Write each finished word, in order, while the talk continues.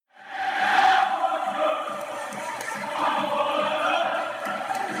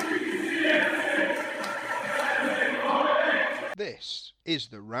is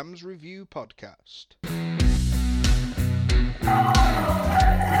the Rams Review Podcast.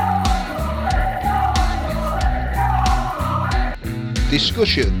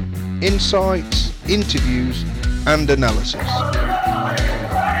 Discussion, insights, interviews, and analysis.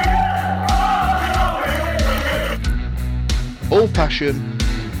 All passion,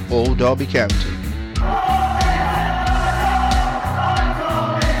 all Derby County.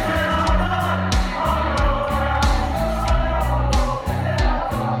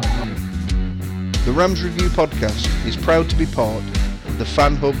 The Rams Review Podcast is proud to be part of the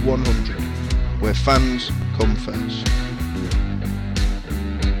Fan Hub 100, where fans come first.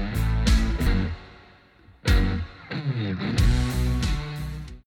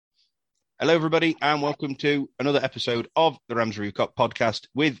 Hello everybody and welcome to another episode of the Rams Review Podcast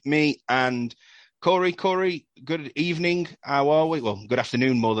with me and Corey. Corey, good evening. How are we? Well, good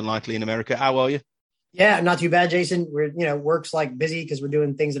afternoon more than likely in America. How are you? Yeah, not too bad, Jason. We're, work's like busy because we're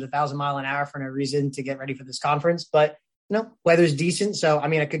doing things at 1,000 miles an hour for no reason to get ready for this conference. But, weather's decent. So,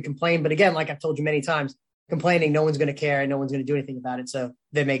 I could complain. But again, like I've told you many times, complaining, no one's going to care and no one's going to do anything about it. So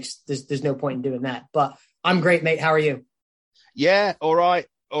there's no point in doing that. But I'm great, mate. How are you? Yeah, all right,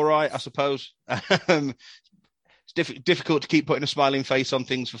 I suppose. It's difficult to keep putting a smiling face on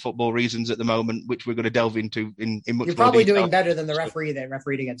things for football reasons at the moment, which we're going to delve into in much more detail. You're probably doing better than the referee that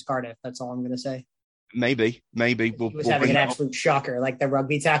refereed against Cardiff. That's all I'm going to say. Maybe. He was having an absolute shocker, like the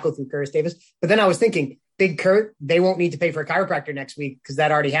rugby tackle through Curtis Davis. But then I was thinking, Big Kurt, they won't need to pay for a chiropractor next week because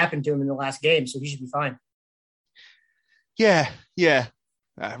that already happened to him in the last game, so he should be fine. Yeah.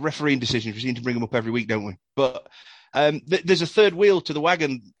 Refereeing decisions, we seem to bring them up every week, don't we? But there's a third wheel to the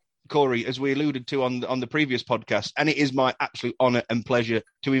wagon, Corey, as we alluded to on the previous podcast, and it is my absolute honour and pleasure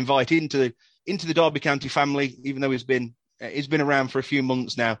to invite into the Derby County family, even though he's been around for a few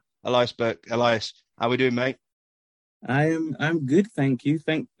months now. Elias Burke. Elias, how are we doing, mate? I'm good, thank you.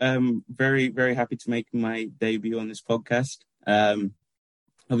 Very, very happy to make my debut on this podcast.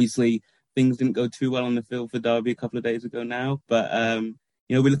 Obviously, things didn't go too well on the field for Derby a couple of days ago now, but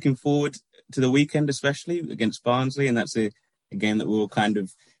we're looking forward to the weekend, especially against Barnsley, and that's a game that we're all kind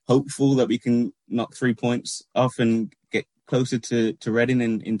of hopeful that we can knock 3 points off and get closer to Reading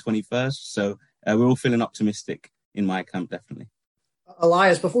in 21st. So we're all feeling optimistic in my camp, definitely.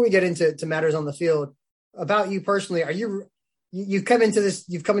 Elias, before we get into matters on the field, about you personally, you've come into this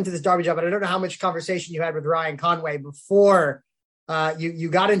Derby job, and I don't know how much conversation you had with Ryan Conway before you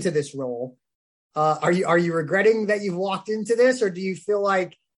got into this role. Are you regretting that you've walked into this, or do you feel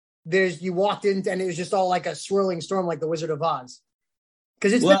like you walked in and it was just all like a swirling storm, like the Wizard of Oz?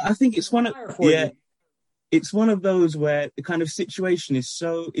 Because I think it's it's one of those where the kind of situation is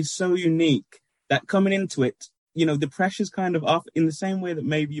so unique that coming into it, the pressure's kind of off in the same way that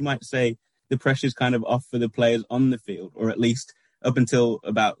maybe you might say the pressure's kind of off for the players on the field, or at least up until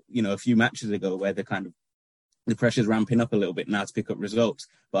about, a few matches ago where the pressure's ramping up a little bit now to pick up results.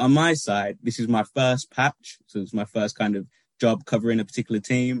 But on my side, this is my first patch. So it's my first kind of job covering a particular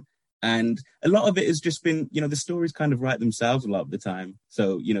team. And a lot of it has just been, the stories kind of write themselves a lot of the time.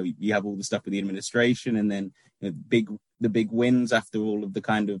 So, you have all the stuff with the administration and then the big wins after all of the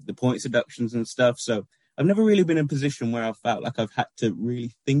kind of the points deductions and stuff. So I've never really been in a position where I felt like I've had to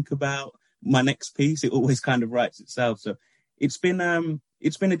really think about my next piece. It always kind of writes itself. So it's been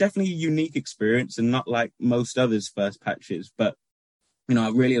a definitely unique experience and not like most others' first patches. But, I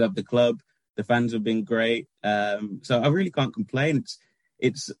really love the club. The fans have been great. So I really can't complain.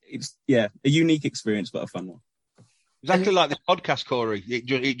 It's a unique experience, but a fun one. Exactly like this podcast, Corey.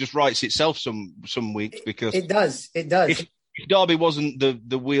 It just writes itself some weeks because it does. If Derby wasn't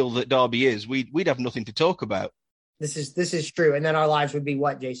the wheel that Derby is, we'd have nothing to talk about. This is true, and then our lives would be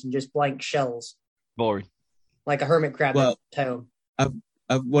what, Jason? Just blank shells. Boring. Like a hermit crab at home.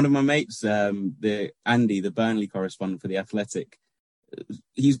 I've one of my mates, Andy, the Burnley correspondent for The Athletic,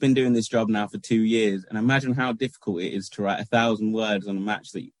 he's been doing this job now for 2 years, and imagine how difficult it is to write 1,000 words on a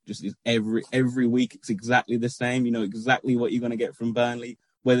match that just is every week. It's exactly the same. You know exactly what you're going to get from Burnley,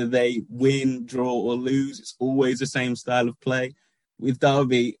 whether they win, draw, or lose. It's always the same style of play. With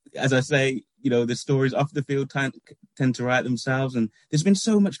Derby, as I say, the stories off the field tend to write themselves, and there's been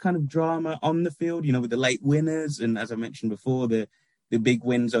so much kind of drama on the field. With the late winners, and as I mentioned before, the big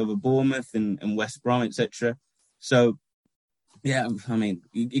wins over Bournemouth and West Brom, etc. So. Yeah,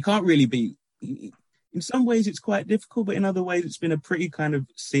 you can't really be. In some ways, it's quite difficult, but in other ways, it's been a pretty kind of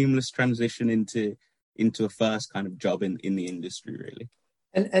seamless transition into a first kind of job in the industry, really.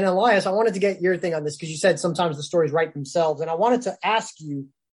 And Elias, I wanted to get your thing on this because you said sometimes the stories write themselves, and I wanted to ask you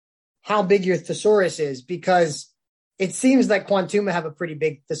how big your thesaurus is, because it seems that Quantuma have a pretty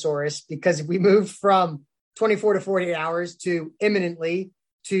big thesaurus, because we moved from 24 to 48 hours to imminently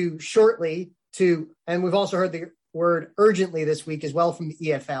to shortly to, and we've also heard the word urgently this week as well from the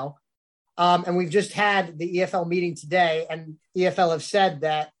EFL. And we've just had the EFL meeting today, and EFL have said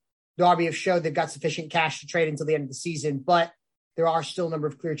that Derby have showed they've got sufficient cash to trade until the end of the season, but there are still a number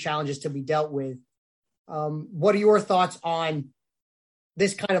of clear challenges to be dealt with. What are your thoughts on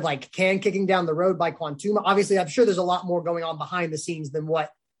this kind of like can kicking down the road by Quantuma? Obviously, I'm sure there's a lot more going on behind the scenes than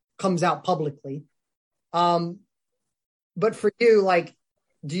what comes out publicly. But for you, like,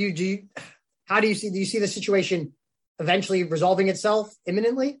 do you see the situation eventually resolving itself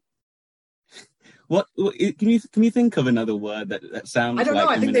imminently? What can you think of another word that sounds? I don't know.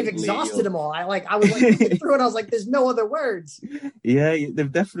 I think they've exhausted them all. I was like through it. I was like, there's no other words. Yeah, they've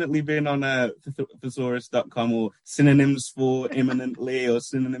definitely been on thesaurus.com or synonyms for imminently or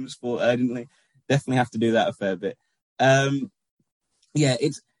synonyms for urgently. Definitely have to do that a fair bit.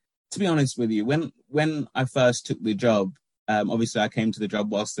 It's, to be honest with you, when I first took the job, obviously I came to the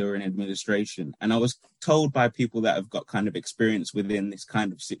job whilst they were in administration, and I was told by people that have got kind of experience within this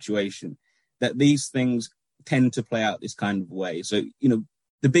kind of situation that these things tend to play out this kind of way. So,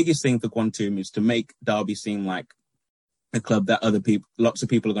 the biggest thing for Quantum is to make Derby seem like a club that lots of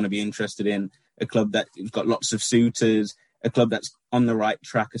people are going to be interested in, a club that's got lots of suitors, a club that's on the right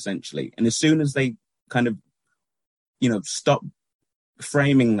track, essentially. And as soon as they kind of, stop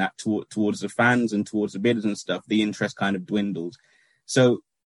framing that towards the fans and towards the bidders and stuff, the interest kind of dwindles. So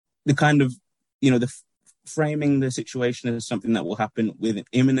the kind of, framing the situation as something that will happen with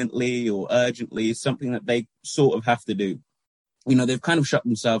imminently or urgently is something that they sort of have to do. They've kind of shot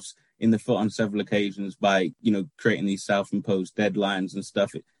themselves in the foot on several occasions by, creating these self-imposed deadlines and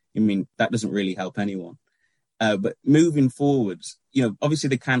stuff. That doesn't really help anyone. But moving forwards, obviously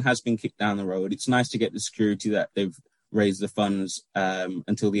the can has been kicked down the road. It's nice to get the security that they've raised the funds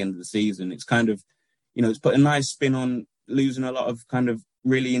until the end of the season. It's kind of, it's put a nice spin on losing a lot of kind of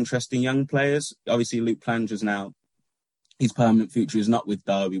really interesting young players. Obviously, Luke Planger's now, his permanent future is not with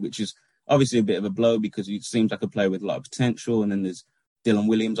Derby, which is obviously a bit of a blow because he seems like a player with a lot of potential. And then there's Dylan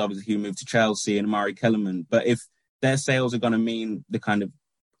Williams, obviously, who moved to Chelsea, and Amari Kellerman. But if their sales are going to mean the kind of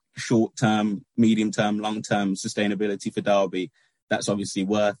short-term, medium-term, long-term sustainability for Derby, that's obviously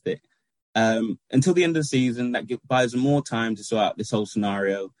worth it. Until the end of the season, that buys them more time to sort out this whole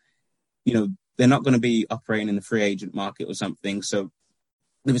scenario. They're not going to be operating in the free agent market or something. So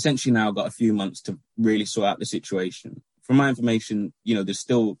they've essentially now got a few months to really sort out the situation. From my information, there's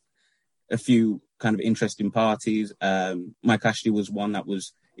still a few kind of interesting parties. Mike Ashley was one that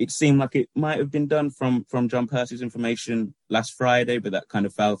it seemed like it might have been done from John Percy's information last Friday, but that kind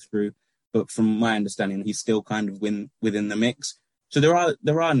of fell through. But from my understanding, he's still kind of within the mix. So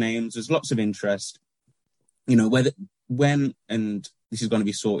there are names, there's lots of interest, when and this is going to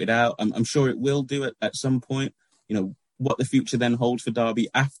be sorted out. I'm sure it will do it at some point. What the future then holds for Derby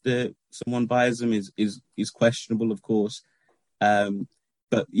after someone buys them is questionable, of course.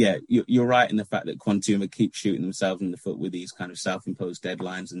 But yeah, you're right in the fact that Quantuma keep shooting themselves in the foot with these kind of self-imposed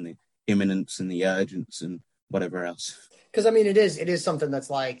deadlines and the imminence and the urgence and whatever else. Because it is something that's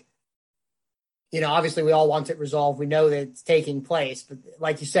like, obviously we all want it resolved. We know that it's taking place, but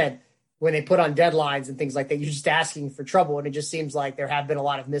like you said, when they put on deadlines and things like that, you're just asking for trouble. And it just seems like there have been a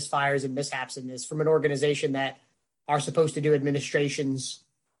lot of misfires and mishaps in this from an organization that are supposed to do administrations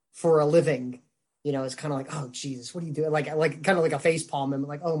for a living. It's kind of like, oh Jesus, what are you doing? Like kind of like a face palm and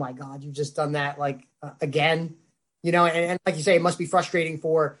like, oh my God, you've just done that again, and like you say, it must be frustrating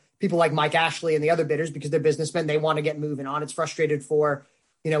for people like Mike Ashley and the other bidders because they're businessmen. They want to get moving on. It's frustrated for,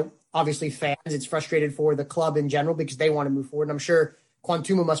 obviously fans. It's frustrated for the club in general because they want to move forward. And I'm sure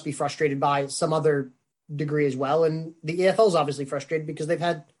Quantuma must be frustrated by some other degree as well. And the EFL is obviously frustrated because they've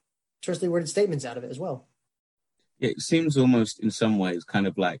had tersely worded statements out of it as well. Yeah, it seems almost in some ways kind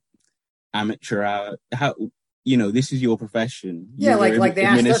of like amateur hour. How, this is your profession. Yeah, like they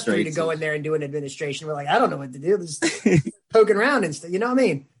asked us three to go in there and do an administration. We're like, I don't know what to do. Just poking around and stuff. You know what I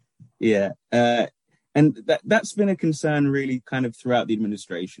mean? Yeah. And that's been a concern really kind of throughout the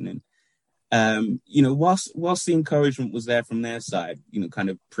administration. And, whilst the encouragement was there from their side, kind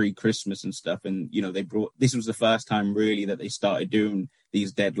of pre-Christmas and stuff. And, this was the first time really that they started doing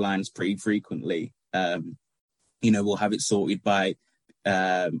these deadlines pretty frequently. We'll have it sorted by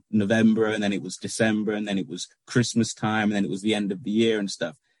November, and then it was December, and then it was Christmas time, and then it was the end of the year and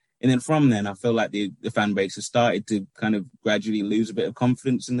stuff. And then from then, I feel like the fan base has started to kind of gradually lose a bit of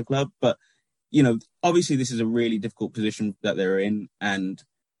confidence in the club. But, obviously this is a really difficult position that they're in. And,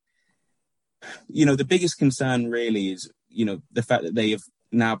 the biggest concern really is, the fact that they have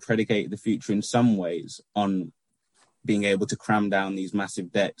now predicated the future in some ways on being able to cram down these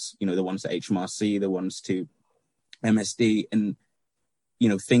massive debts, the ones to HMRC, the ones to MSD, and,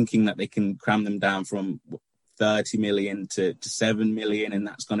 thinking that they can cram them down from 30 million to 7 million, and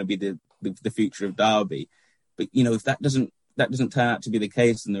that's going to be the future of Derby. But, if that doesn't turn out to be the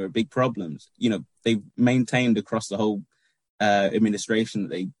case, and there are big problems, they've maintained across the whole administration that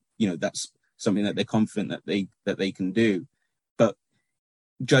they, that's something that they're confident that they can do. But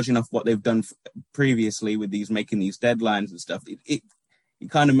judging off what they've done previously with making these deadlines and stuff, it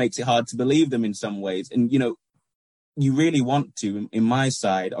kind of makes it hard to believe them in some ways. And, you really want to, in my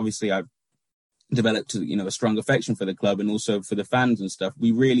side, obviously I've developed, a strong affection for the club and also for the fans and stuff.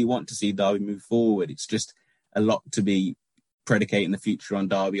 We really want to see Derby move forward. It's just a lot to be predicating the future on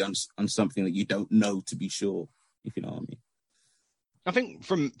Derby on something that you don't know to be sure, if you know what I mean. I think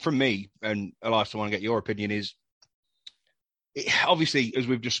from me, and Elias, I want to get your opinion, is obviously, as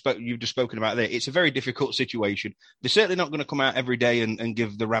you've just spoken about there, it's a very difficult situation. They're certainly not going to come out every day and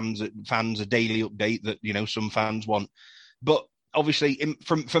give the Rams fans a daily update that, some fans want. But obviously,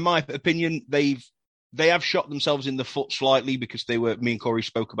 from my opinion, they have shot themselves in the foot slightly, because me and Corey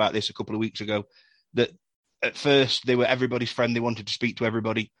spoke about this a couple of weeks ago, that at first they were everybody's friend. They wanted to speak to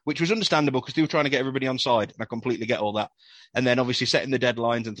everybody, which was understandable because they were trying to get everybody on side. And I completely get all that. And then obviously setting the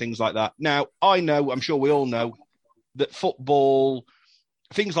deadlines and things like that. Now, I'm sure we all know that football,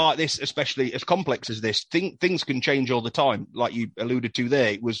 things like this, especially as complex as this, things can change all the time. Like you alluded to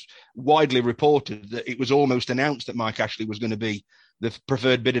there, it was widely reported that it was almost announced that Mike Ashley was going to be the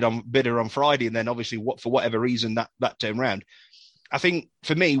preferred bidder on Friday. And then obviously for whatever reason that turned around. I think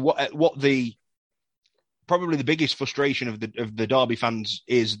for me, probably the biggest frustration of the Derby fans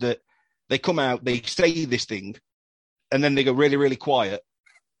is that they come out, they say this thing, and then they go really, really quiet.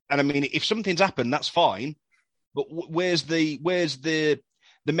 And I mean, if something's happened, that's fine. But where's the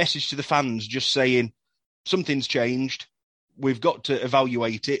message to the fans just saying something's changed, we've got to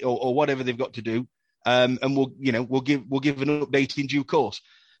evaluate it, or whatever they've got to do, and we'll give an update in due course.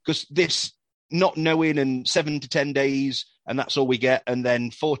 Because this not knowing, and 7 to 10 days, and that's all we get, and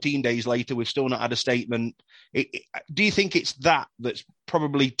then 14 days later we've still not had a statement. Do you think it's that's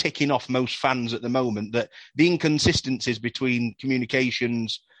probably ticking off most fans at the moment, that the inconsistencies between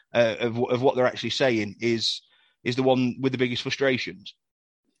communications of what they're actually saying is the one with the biggest frustrations?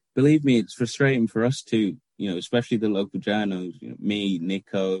 Believe me, it's frustrating for us too, especially the local journals, me,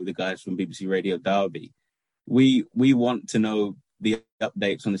 Nico, the guys from BBC Radio Derby. We want to know the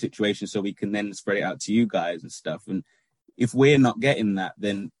updates on the situation so we can then spread it out to you guys and stuff. And if we're not getting that,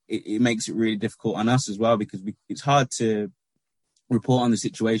 then it makes it really difficult on us as well, because it's hard to report on the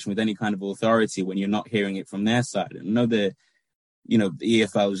situation with any kind of authority when you're not hearing it from their side. And I know the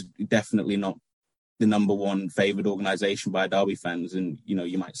EFL is definitely not the number one favoured organisation by Derby fans, and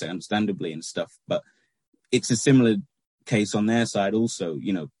you might say understandably and stuff, but it's a similar case on their side also.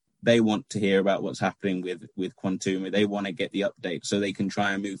 They want to hear about what's happening with Quantuma. They want to get the update so they can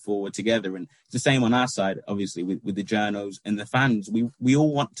try and move forward together. And it's the same on our side, obviously, with the journos and the fans. We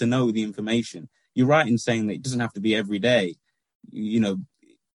all want to know the information. You're right in saying that it doesn't have to be every day. There's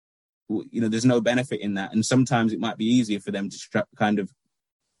no benefit in that, and sometimes it might be easier for them to kind of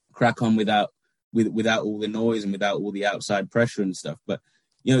crack on without all the noise and without all the outside pressure and stuff. But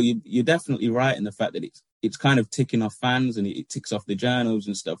you're definitely right in the fact that it's kind of ticking off fans, and it ticks off the journals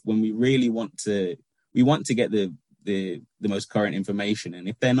and stuff, when we really want to get the most current information. And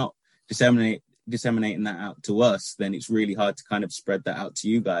if they're not disseminating that out to us, then it's really hard to kind of spread that out to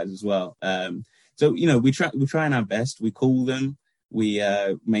you guys as well. So we're trying our best. We call them, we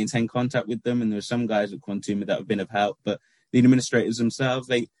maintain contact with them, and there are some guys at Quantuma that have been of help, but the administrators themselves,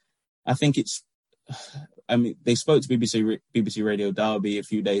 they spoke to BBC Radio Derby a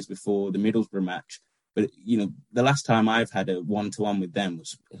few days before the Middlesbrough match, but the last time I've had a one-to-one with them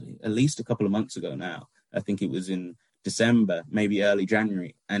was at least a couple of months ago now. I think it was in December, maybe early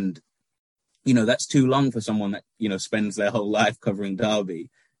January, and that's too long for someone that spends their whole life covering Derby.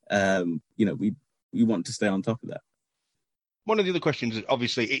 We want to stay on top of that. One of the other questions,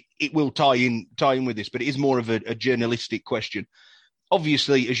 obviously, it will tie in with this, but it is more of a journalistic question.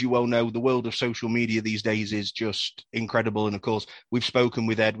 Obviously, as you well know, the world of social media these days is just incredible. And of course, we've spoken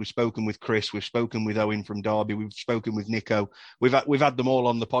with Ed, we've spoken with Chris, we've spoken with Owen from Derby, we've spoken with Nico. We've had them all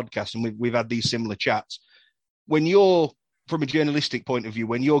on the podcast, and we've had these similar chats. When you're, from a journalistic point of view,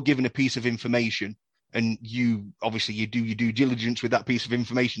 when you're given a piece of information, and you do your due diligence with that piece of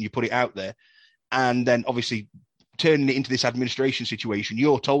information, you put it out there, and then obviously turning it into this administration situation,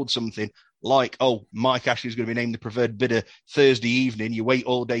 you're told something like, oh, Mike Ashley is going to be named the preferred bidder Thursday evening. You wait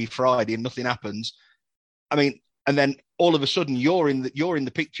all day Friday and nothing happens. I mean, and then all of a sudden you're in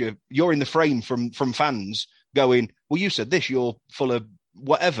the picture, you're in the frame from fans going, well, you said this, you're full of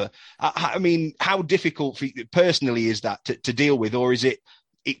whatever. I mean, how difficult for you personally is that to deal with, or is it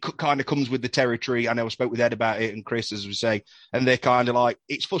kind of comes with the territory? I know I spoke with Ed about it and Chris, as we say, and they're kind of like,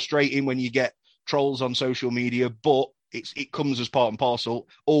 it's frustrating when you get trolls on social media, but it comes as part and parcel.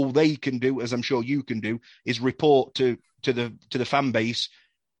 All they can do, as I'm sure you can do, is report to the fan base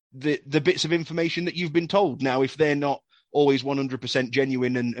the bits of information that you've been told. Now, if they're not always 100%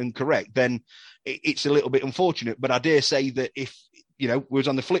 genuine and correct, then it's a little bit unfortunate. But I dare say that if, we was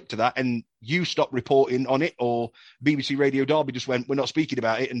on the flip to that and you stopped reporting on it, or BBC Radio Derby just went, we're not speaking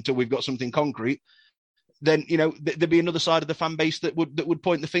about it until we've got something concrete, then, there'd be another side of the fan base that would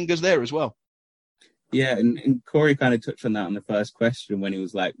point the fingers there as well. Yeah, and Corey kind of touched on that on the first question when he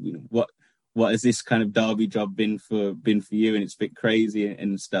was like, what has this kind of Derby job been for you? And it's a bit crazy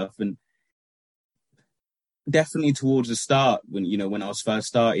and stuff. And definitely towards the start, when I was first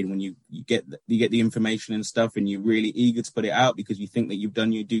starting, when you get the information and stuff, and you're really eager to put it out because you think that you've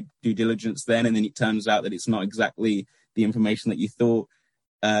done your due diligence then, and then it turns out that it's not exactly the information that you thought.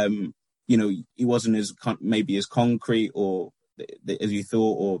 It wasn't as maybe as concrete or as you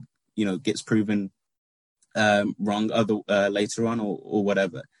thought, or gets proven wrong later on or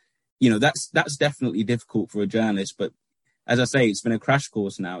whatever. That's definitely difficult for a journalist. But as I say, it's been a crash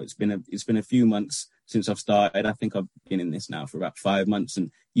course now. It's been a few months since I've started. I think I've been in this now for about 5 months,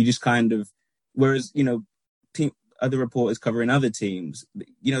 and you just kind of, whereas other reporters covering other teams,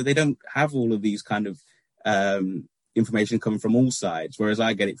 they don't have all of these kind of information coming from all sides, whereas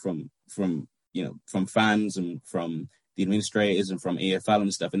I get it from fans and from the administrators and from EFL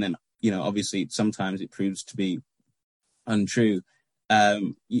and stuff. And then obviously sometimes it proves to be untrue.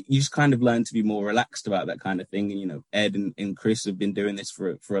 You just kind of learn to be more relaxed about that kind of thing. And, Ed and Chris have been doing this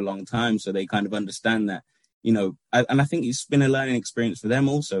for a long time, so they kind of understand that, and I think it's been a learning experience for them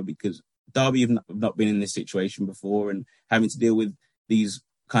also, because Derby have not been in this situation before and having to deal with these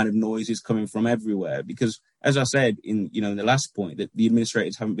kind of noises coming from everywhere. Because, as I said in the last point, that the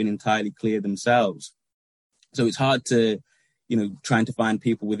administrators haven't been entirely clear themselves. So it's hard to, trying to find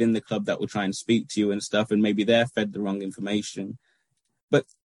people within the club that will try and speak to you and stuff, and maybe they're fed the wrong information. But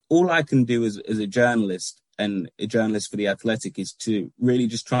all I can do as a journalist and a journalist for The Athletic is to really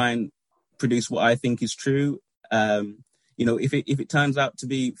just try and produce what I think is true. If it turns out to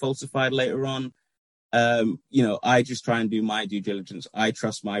be falsified later on, I just try and do my due diligence. I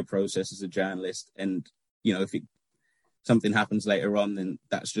trust my process as a journalist. And, if something happens later on, then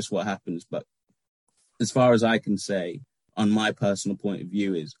that's just what happens. But as far as I can say, on my personal point of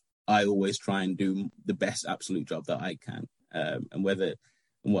view, is I always try and do the best absolute job that I can.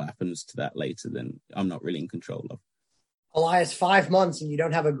 And what happens to that later, then I'm not really in control of. Elias, 5 months and you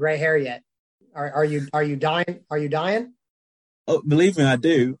don't have a gray hair yet. Are you dying? Are you dying? Oh, believe me, I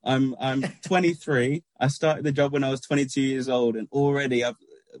do. I'm 23. I started the job when I was 22 years old, and already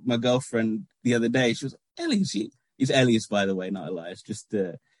my girlfriend the other day, she was like, Elias, he's Elias, by the way, not Elias, just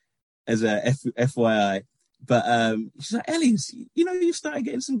as a FYI. But she's like, Elias, you started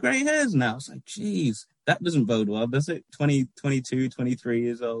getting some grey hairs now. I was like, geez, that doesn't bode well, does it? 22, 23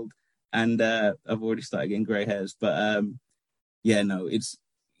 years old, and I've already started getting grey hairs. But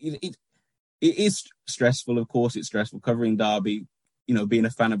it is stressful. Of course, it's stressful covering Derby. Being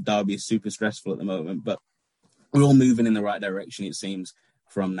a fan of Derby is super stressful at the moment, but we're all moving in the right direction, it seems,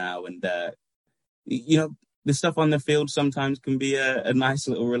 from now. And the stuff on the field sometimes can be a nice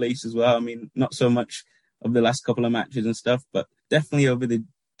little release as well. I mean, not so much of the last couple of matches and stuff, but definitely over the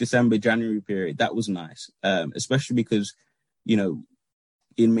December-January period, that was nice. Especially because, in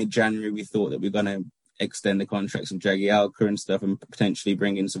mid-January, we thought that we were going to extend the contracts of Jagielka and stuff and potentially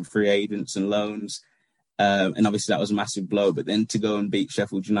bring in some free agents and loans. And obviously that was a massive blow. But then to go and beat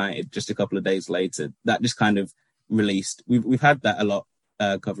Sheffield United just a couple of days later, that just kind of released. We've had that a lot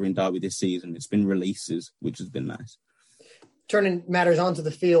covering Derby this season. It's been releases, which has been nice. Turning matters onto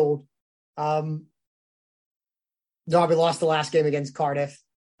the field, Derby lost the last game against Cardiff.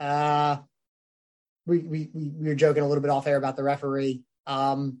 We were joking a little bit off air about the referee.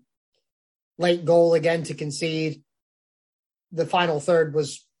 Late goal again to concede. The final third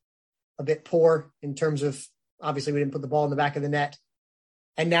was a bit poor in terms of, obviously we didn't put the ball in the back of the net.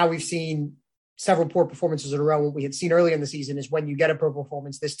 And now we've seen several poor performances in a row. What we had seen early in the season is when you get a poor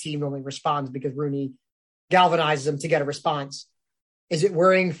performance, this team normally responds because Rooney galvanizes them to get a response. Is it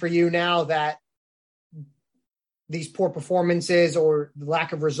worrying for you now that these poor performances or the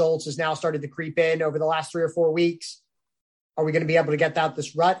lack of results has now started to creep in over the last 3 or 4 weeks? Are we going to be able to get out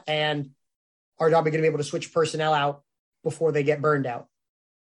this rut? And are Derby going to be able to switch personnel out before they get burned out?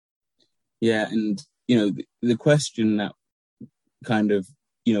 Yeah, and, the question that kind of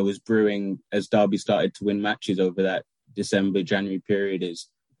was brewing as Derby started to win matches over that December, January period is,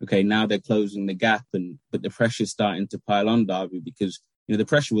 okay, now they're closing the gap, but the pressure's starting to pile on Derby because, the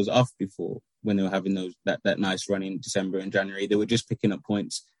pressure was off before when they were having that nice run in December and January. They were just picking up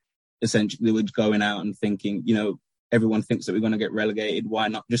points. Essentially, they were going out and thinking, everyone thinks that we're going to get relegated. Why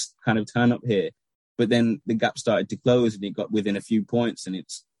not just kind of turn up here? But then the gap started to close and it got within a few points, and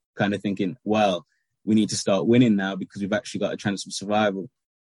it's kind of thinking, well, we need to start winning now because we've actually got a chance of survival.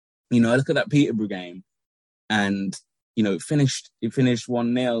 I look at that Peterborough game and, it finished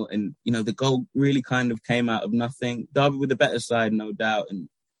 1-0 and, the goal really kind of came out of nothing. Derby with a better side, no doubt, and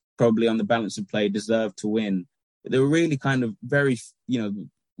probably on the balance of play deserved to win. But there were really kind of very,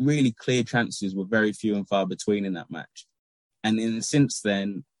 really clear chances were very few and far between in that match. And then since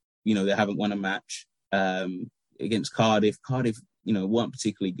then, they haven't won a match against Cardiff. Cardiff, weren't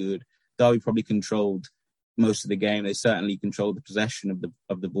particularly good. Derby probably controlled most of the game. They certainly controlled the possession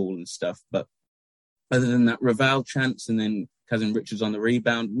of the ball and stuff. But other than that, Raval chance and then Kazim Richards on the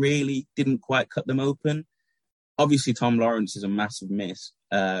rebound really didn't quite cut them open. Obviously, Tom Lawrence is a massive miss.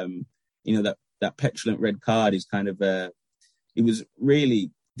 That petulant red card is kind of it was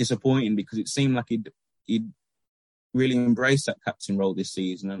really disappointing because it seemed like he'd really embraced that captain role this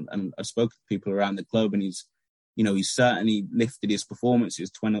season. And I've spoken to people around the club, and he's certainly lifted his performances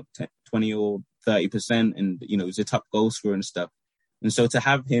 20 or 30%, and he's a top goal scorer and stuff. And so to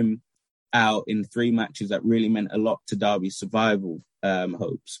have him out in 3 matches, that really meant a lot to Derby's survival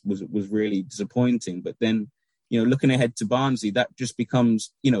hopes was really disappointing. But then, looking ahead to Barnsley, that just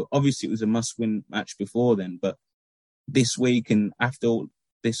becomes, obviously it was a must-win match before then, but this week and after all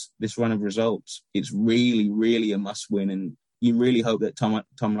this run of results, it's really, really a must-win. And you really hope that Tom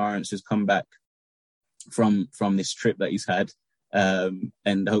Lawrence has come back from this trip that he's had,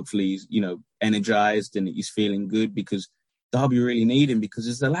 and hopefully he's, energized and he's feeling good, because Derby really need him, because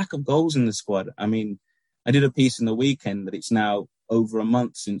there's a lack of goals in the squad. I mean, I did a piece in the weekend that it's now over a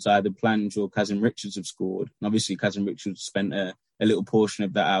month since either Plange or Kazim Richards have scored. And obviously Kazim Richards spent a little portion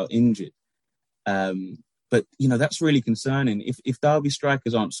of that out injured. But, that's really concerning. If Derby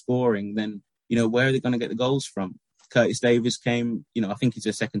strikers aren't scoring, then, where are they going to get the goals from? Curtis Davies came, I think he's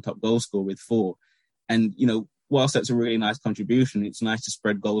their second top goal scorer with 4. And, whilst that's a really nice contribution, it's nice to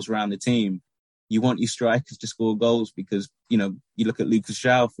spread goals around the team. You want your strikers to score goals because, you look at Lucas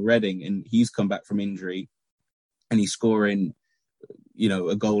Shaw for Reading, and he's come back from injury and he's scoring,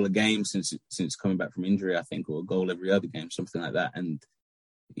 a goal a game since coming back from injury, I think, or a goal every other game, something like that. And,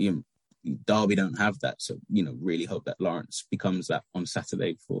 Derby don't have that. So, really hope that Lawrence becomes that on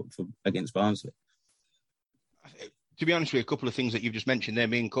Saturday for against Barnsley. To be honest with you, a couple of things that you've just mentioned there,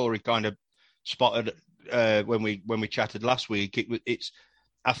 me and Corey kind of spotted when we chatted last week.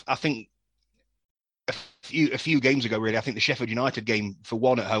 I think a few games ago, really, I think the Sheffield United game for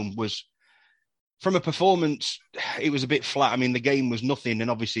 1 at home was, from a performance, it was a bit flat. I mean, the game was nothing. And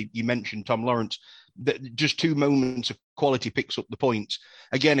obviously you mentioned Tom Lawrence, just 2 moments of quality picks up the points.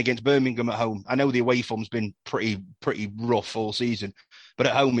 Again, against Birmingham at home, I know the away form's been pretty rough all season, but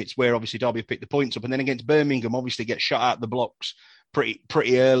at home it's where obviously Derby picked the points up. And then against Birmingham, obviously get shot out the blocks pretty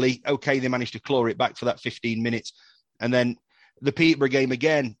early. Okay, they managed to claw it back for that 15 minutes. And then the Peterborough game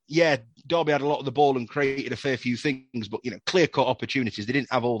again, yeah, Derby had a lot of the ball and created a fair few things, but, clear-cut opportunities. They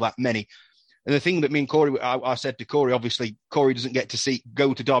didn't have all that many. And the thing that me and Corey, I said to Corey, obviously, Corey doesn't get to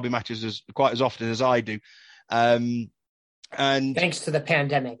go to Derby matches quite as often as I do. And thanks to the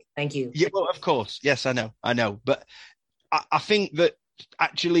pandemic. Thank you. Yeah, well, of course. Yes, I know. But I think that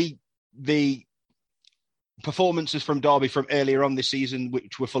actually the performances from Derby from earlier on this season,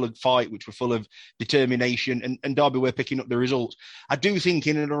 which were full of fight, which were full of determination, and Derby were picking up the results. I do think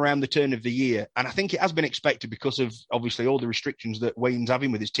in and around the turn of the year, and I think it has been expected because of obviously all the restrictions that Wayne's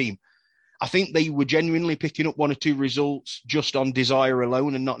having with his team, I think they were genuinely picking up 1 or 2 results just on desire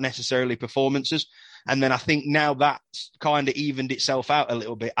alone and not necessarily performances. And then I think now that's kind of evened itself out a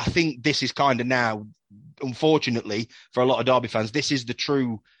little bit. I think this is kind of now, unfortunately, for a lot of Derby fans, this is the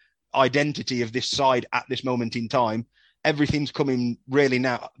true identity of this side at this moment in time. Everything's coming really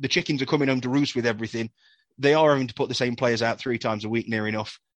now. The chickens are coming home to roost with everything. They are having to put the same players out 3 times a week near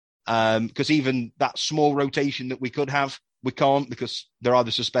enough. Because even that small rotation that we could have, we can't, because they're either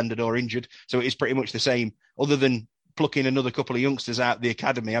suspended or injured. So it is pretty much the same, other than plucking another couple of youngsters out the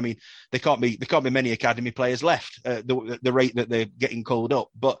academy. I mean, there can't be many academy players left at the rate that they're getting called up.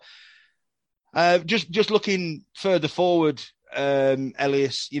 But just looking further forward,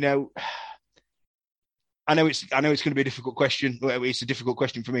 Elias, I know it's going to be a difficult question. It's a difficult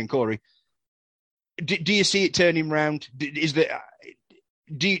question for me and Corey. Do you see it turning round? Do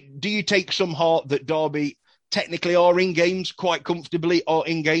you take some heart that Derby technically are in games quite comfortably, or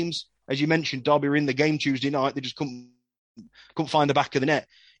in games. As you mentioned, Derby were in the game Tuesday night. They just couldn't find the back of the net.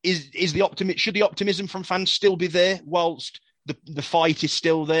 Should the optimism from fans still be there whilst the fight is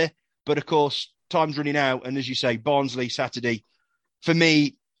still there? But of course, time's running out. And as you say, Barnsley Saturday, for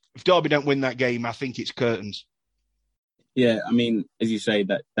me, if Derby don't win that game, I think it's curtains. Yeah, I mean, as you say,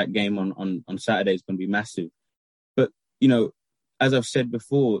 that game on Saturday is going to be massive. But, as I've said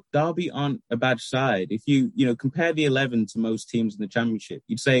before, Derby aren't a bad side. If you compare the 11 to most teams in the Championship,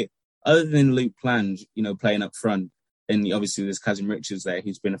 you'd say, other than Luke Plange, playing up front, and obviously there's Kazim Richards there,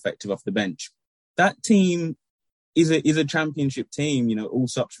 who's been effective off the bench. That team is a Championship team.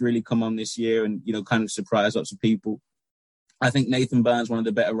 Allsop's really come on this year and, kind of surprised lots of people. I think Nathan Burns, one of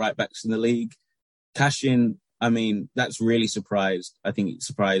the better right backs in the league. Cashin, I mean, that's really surprised. I think it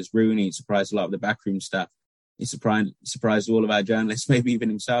surprised Rooney, it surprised a lot of the backroom staff. It surprised all of our journalists, maybe even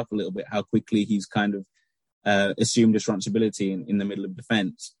himself a little bit, how quickly he's kind of assumed responsibility in the middle of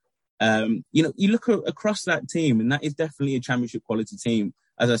defence. You look across that team, and that is definitely a Championship quality team.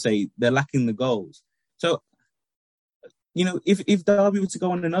 As I say, they're lacking the goals. So, if Derby were to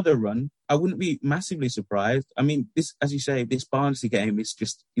go on another run, I wouldn't be massively surprised. I mean, this, as you say, this Barnsley game is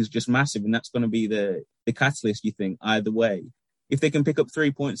just massive, and that's going to be the catalyst, you think, either way. If they can pick up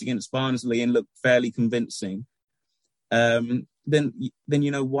 3 points against Barnsley and look fairly convincing, then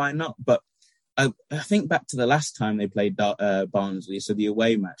why not? But I think back to the last time they played Barnsley, so the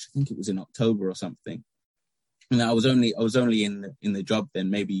away match. I think it was in October or something. And I was only in the job then,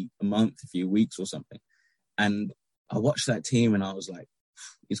 maybe a few weeks or something. And I watched that team and I was like,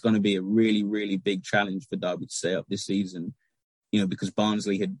 it's going to be a really, really big challenge for Derby to stay up this season. Because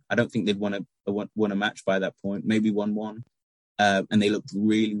Barnsley I don't think they'd won a match by that point, maybe 1-1, and they looked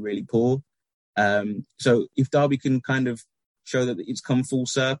really, really poor. So if Derby can kind of show that it's come full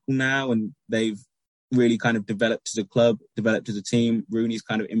circle now and they've really kind of developed as a club, developed as a team, Rooney's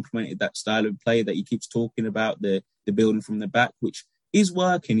kind of implemented that style of play that he keeps talking about, the building from the back, which is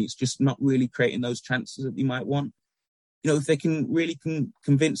working. It's just not really creating those chances that you might want. If they can really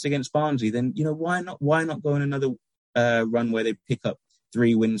convince against Barnsley, then, why not go on another run where they pick up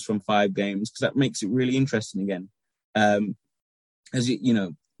 3 wins from 5 games? Because that makes it really interesting again.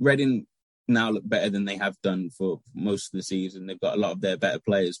 Reading now look better than they have done for most of the season. They've got a lot of their better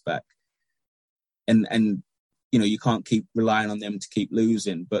players back. And you can't keep relying on them to keep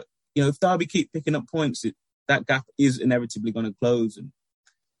losing. But, if Derby keep picking up points, that gap is inevitably going to close. And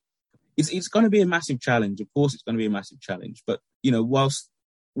it's going to be a massive challenge. Of course, it's going to be a massive challenge. But, whilst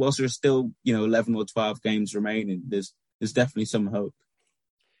there are still, 11 or 12 games remaining, there's definitely some hope.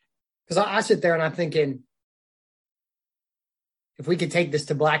 Because I sit there and I'm thinking, if we could take this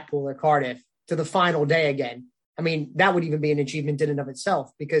to Blackpool or Cardiff to the final day again, I mean, that would even be an achievement in and of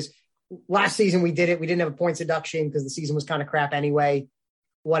itself. Because last season we did it. We didn't have a points deduction because the season was kind of crap anyway.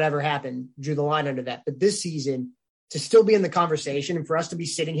 Whatever happened, drew the line under that. But this season, to still be in the conversation and for us to be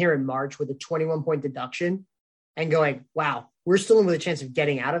sitting here in March with a 21-point deduction and going, wow, we're still in with a chance of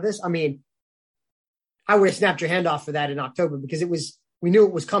getting out of this. I mean, I would have snapped your hand off for that in October because we knew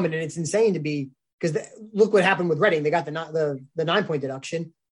it was coming, and it's insane to be, because look what happened with Reading. They got the 9-point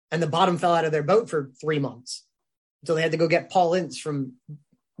deduction and the bottom fell out of their boat for 3 months until they had to go get Paul Ince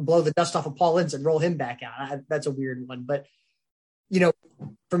blow the dust off of Paul Ince and roll him back out. That's a weird one. But,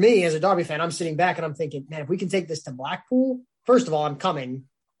 for me as a Derby fan, I'm sitting back and I'm thinking, man, if we can take this to Blackpool, first of all, I'm coming.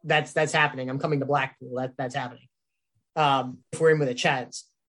 That's happening. I'm coming to Blackpool. That's happening. If we're in with a chance.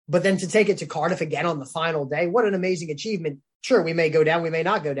 But then to take it to Cardiff again on the final day, what an amazing achievement. Sure, we may go down, we may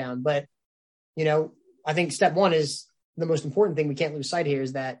not go down. But, I think step one is the most important thing we can't lose sight here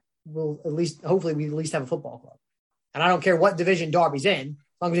is that hopefully we at least have a football club. And I don't care what division Derby's in,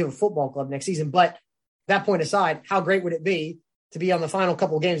 as long as we have a football club next season. But that point aside, how great would it be to be on the final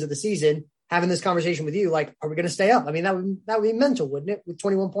couple of games of the season, having this conversation with you, like, are we going to stay up? I mean, that would be mental, wouldn't it? With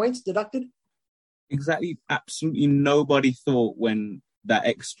 21 points deducted? Exactly. Absolutely nobody thought when that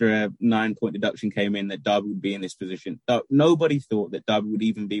extra 9-point deduction came in that Derby would be in this position. Nobody thought that Derby would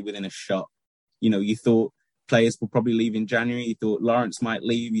even be within a shot. You thought players will probably leave in January. You thought Lawrence might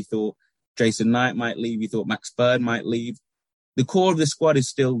leave. You thought Jason Knight might leave. You thought Max Bird might leave. The core of the squad is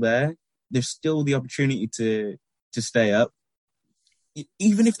still there. There's still the opportunity to stay up.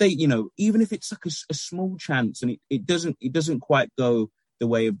 Even if even if it's like a small chance and it doesn't quite go the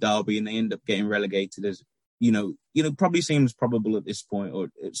way of Derby and they end up getting relegated, as probably seems probable at this point, or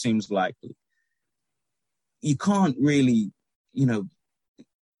it seems likely. You can't really,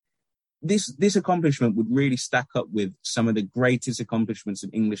 this accomplishment would really stack up with some of the greatest accomplishments in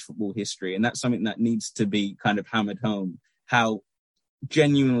English football history, and that's something that needs to be kind of hammered home. How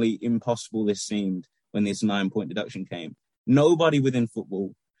genuinely impossible this seemed when this 9-point deduction came. Nobody within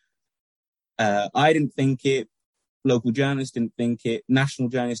football, I didn't think it, local journalists didn't think it, national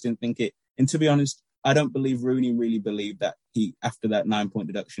journalists didn't think it. And to be honest, I don't believe Rooney really believed that after that 9-point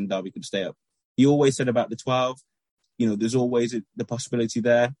deduction, Derby could stay up. He always said about the 12, there's always the possibility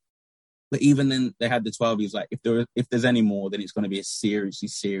there. But even then, they had the 12. He was like, if there's any more, then it's going to be a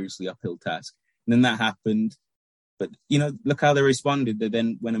seriously uphill task. And then that happened. But, look how they responded. They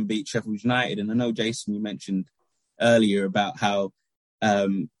then went and beat Sheffield United. And I know, Jason, you mentioned earlier about how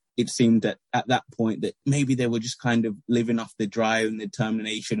it seemed that at that point that maybe they were just kind of living off the drive and the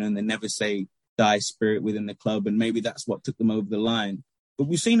determination and the never say die spirit within the club. And maybe that's what took them over the line. But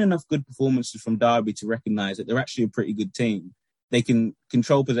we've seen enough good performances from Derby to recognise that they're actually a pretty good team. They can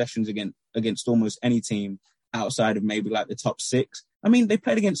control possessions against almost any team outside of maybe like the top 6. I mean, they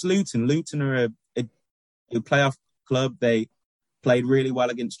played against Luton. Luton are a playoff club. They played really well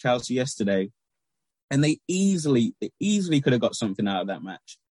against Chelsea yesterday. And they easily could have got something out of that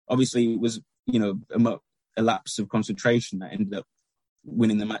match. Obviously, it was, a lapse of concentration that ended up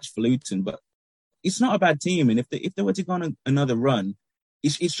winning the match for Luton. But it's not a bad team. And if they were to go on another run,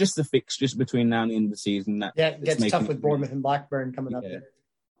 it's just the fixtures between now and the end of the season. It gets tough with Bournemouth and Blackburn coming up there.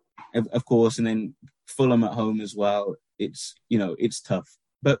 Of course, and then Fulham at home as well. It's tough.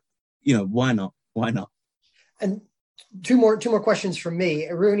 But, why not? Why not? And two more questions from me.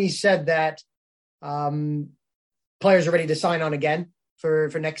 Rooney said that players are ready to sign on again for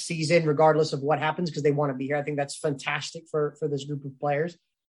next season, regardless of what happens, because they want to be here. I think that's fantastic for this group of players.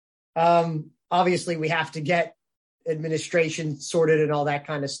 Obviously, we have to get administration sorted and all that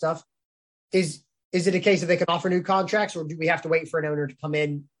kind of stuff. Is it a case that they can offer new contracts, or do we have to wait for an owner to come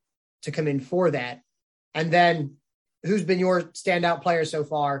in for that? And then who's been your standout player so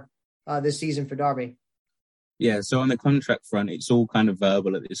far this season for Derby? Yeah, so on the contract front, it's all kind of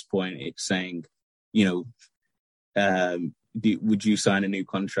verbal at this point. It's saying, would you sign a new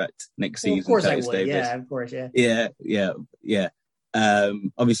contract next season? Of course Curtis I would. Davis? Yeah, of course, yeah. Yeah.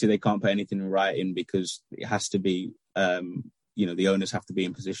 Obviously, they can't put anything in writing because it has to be, the owners have to be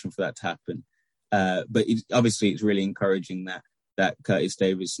in position for that to happen. But it's really encouraging that Curtis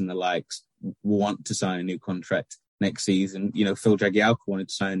Davis and the likes want to sign a new contract next season. Phil Jagielka wanted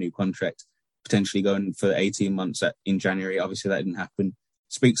to sign a new contract, potentially going for 18 months in January. Obviously, that didn't happen.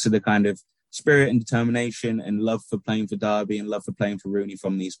 Speaks to the kind of spirit and determination and love for playing for Derby and love for playing for Rooney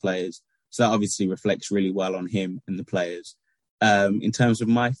from these players. So that obviously reflects really well on him and the players. In terms of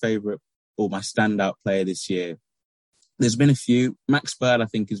my favourite or my standout player this year, there's been a few. Max Bird, I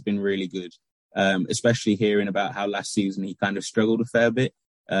think, has been really good, especially hearing about how last season he kind of struggled a fair bit.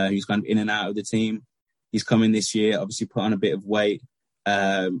 He was kind of in and out of the team. He's come in this year, obviously put on a bit of weight,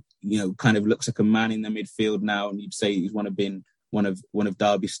 kind of looks like a man in the midfield now, and you'd say he's one of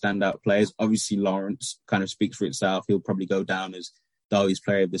Derby's standout players. Obviously, Lawrence kind of speaks for itself. He'll probably go down as Derby's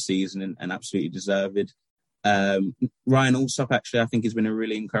player of the season and absolutely deserved. Ryan Alsop, actually, I think has been a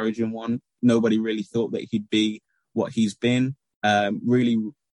really encouraging one. Nobody really thought that he'd be what he's been. Really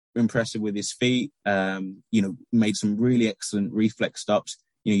impressive with his feet. Made some really excellent reflex stops.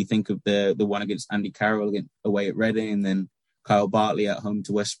 You think of the one against Andy Carroll away at Reading, and then Kyle Bartley at home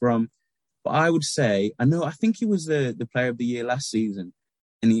to West Brom. But I would say, I think he was the player of the year last season.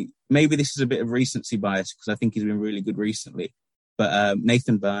 And maybe this is a bit of recency bias because I think he's been really good recently. But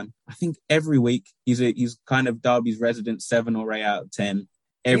Nathan Byrne, I think every week he's kind of Derby's resident 7 or 8 out of 10.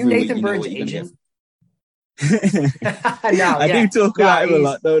 Every week, Nathan Byrne's agent? I do talk about him a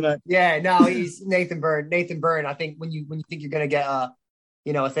lot, don't I? Yeah, no, he's Nathan Byrne. Nathan Byrne, I think when you think you're going to get a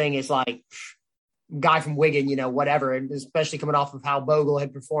thing, it's like guy from Wigan, whatever, and especially coming off of how Bogle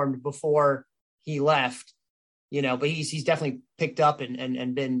had performed before he left, but he's definitely picked up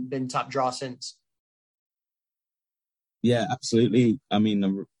and been top draw since. Yeah, absolutely. I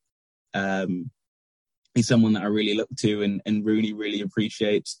mean, he's someone that I really look to and Rooney really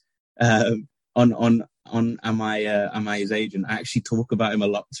appreciates. On am I his agent? I actually talk about him a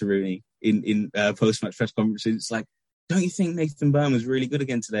lot to Rooney in post-match press conferences. It's like, don't you think Nathan Byrne was really good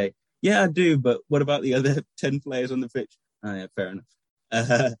again today? Yeah, I do. But what about the other 10 players on the pitch? Oh, yeah, fair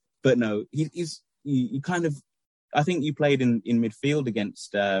enough. But no, you kind of, I think you played in midfield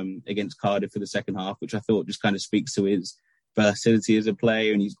against Cardiff for the second half, which I thought just kind of speaks to his versatility as a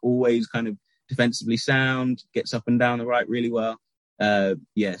player. And he's always kind of defensively sound, gets up and down the right really well. So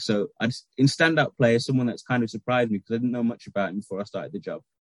in standout players, someone that's kind of surprised me because I didn't know much about him before I started the job.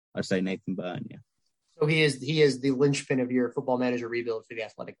 I'd say Nathan Byrne, yeah. So he is the linchpin of your Football Manager rebuild for the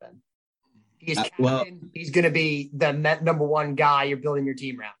Athletic then. He's captain. He's going to be the number one guy you're building your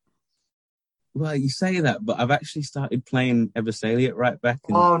team around. Well, you say that, but I've actually started playing Eversalier at right back.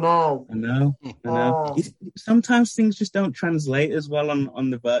 And oh no! I know. Oh. Sometimes things just don't translate as well on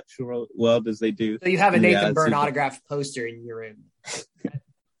the virtual world as they do. So you have a Nathan reality, Byrne autographed poster in your room.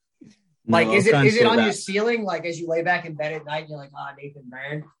 No, like, is it on that. your ceiling? Like, as you lay back in bed at night, you're like, Nathan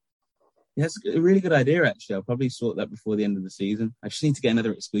Byrne. Yeah, that's a really good idea, actually. I'll probably sort that before the end of the season. I just need to get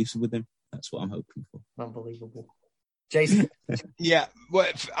another exclusive with him. That's what I'm hoping for. Unbelievable. Jason? Yeah. Well,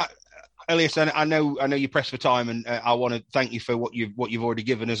 Elias, I know you're pressed for time, and I want to thank you for what you've already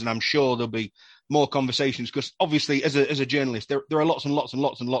given us, and I'm sure there'll be more conversations, because obviously as a journalist there are lots and lots and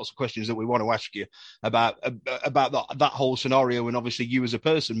lots and lots of questions that we want to ask you about that whole scenario, and obviously you as a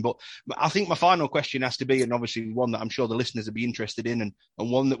person. But I think my final question has to be, and obviously one that I'm sure the listeners will be interested in, and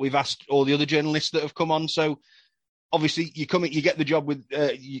one that we've asked all the other journalists that have come on. So obviously you get the job with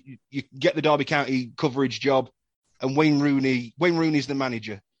you get the Derby County coverage job, and Wayne Rooney's the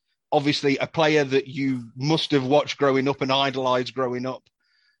manager. Obviously, a player that you must have watched growing up and idolised growing up.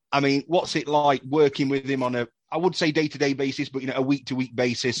 I mean, what's it like working with him on I would say day-to-day basis, but a week-to-week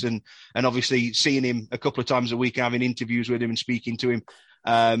basis, and obviously seeing him a couple of times a week, having interviews with him and speaking to him,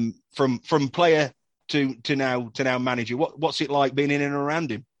 from player to now manager. What's it like being in and around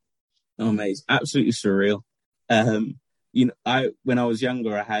him? Oh, mate, it's absolutely surreal. When I was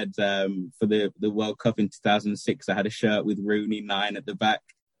younger, I had for the World Cup in 2006, I had a shirt with Rooney 9 at the back.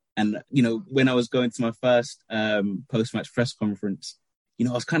 And, when I was going to my first post-match press conference,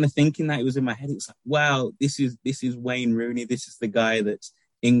 I was kind of thinking that. It was in my head. It's like, wow, this is Wayne Rooney. This is the guy that's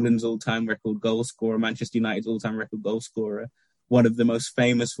England's all-time record goal scorer, Manchester United's all-time record goal scorer, one of the most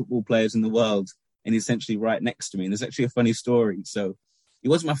famous football players in the world, and he's essentially right next to me. And there's actually a funny story. So it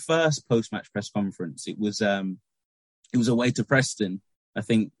was my first post-match press conference. It was away to Preston. I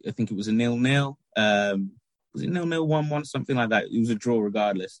think it was a 0-0. Was it 0-0, 1-1, something like that? It was a draw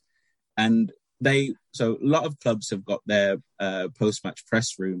regardless. And so a lot of clubs have got their post-match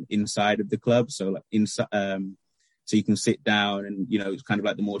press room inside of the club. So so you can sit down and, it's kind of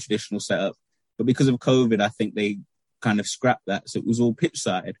like the more traditional setup. But because of COVID, I think they kind of scrapped that. So it was all pitch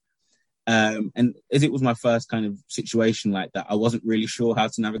side. And as it was my first kind of situation like that, I wasn't really sure how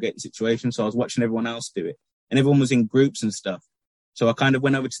to navigate the situation. So I was watching everyone else do it, and everyone was in groups and stuff. So I kind of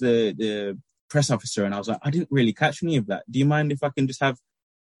went over to the press officer and I was like, I didn't really catch any of that. Do you mind if I can just have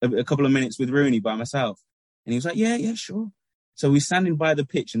a couple of minutes with Rooney by myself? And he was like, yeah, sure. So we're standing by the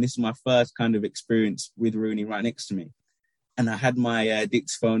pitch, and this is my first kind of experience with Rooney right next to me. And I had my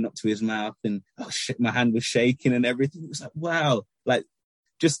dictaphone up to his mouth, and my hand was shaking and everything. It was like, wow, like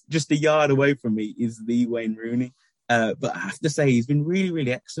just a yard away from me is the Wayne Rooney. But I have to say, he's been really,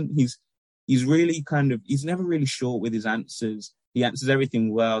 really excellent. He's really he's never really short with his answers. He answers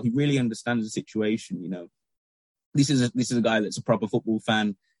everything well. He really understands the situation. This is a guy that's a proper football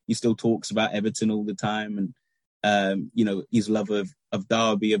fan. He still talks about Everton all the time, and his love of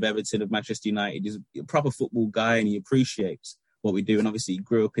Derby, of Everton, of Manchester United. He's a proper football guy, and he appreciates what we do. And obviously, he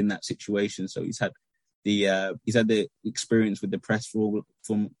grew up in that situation, so he's had the experience with the press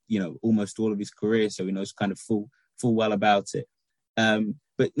from almost all of his career, so he knows kind of full well about it.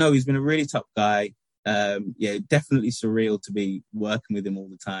 But no, he's been a really top guy. Definitely surreal to be working with him all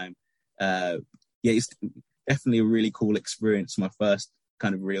the time. It's definitely a really cool experience. My first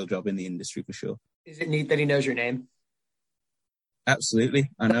kind of real job in the industry, for sure. Is it neat that he knows your name?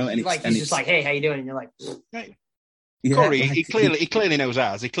 Absolutely, I know. And he's just like, hey, how you doing? And you're like, hey. Yeah, Corey, he clearly knows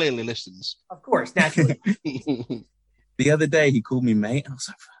ours. He clearly listens. Of course, naturally. The other day he called me mate, and I was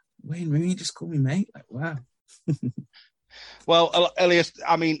like, Wayne Rooney just called me mate? Like, wow. Well, Elias,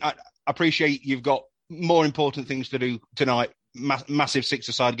 I mean, I appreciate you've got more important things to do tonight. Massive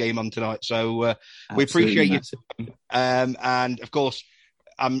six-a-side game on tonight, so we appreciate you. And of course,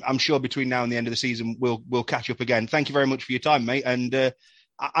 I'm sure between now and the end of the season, we'll catch up again. Thank you very much for your time, mate. And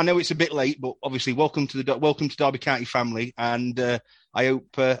I know it's a bit late, but obviously, welcome to Derby County family. And I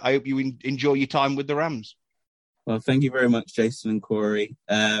hope you enjoy your time with the Rams. Well, thank you very much, Jason and Corey.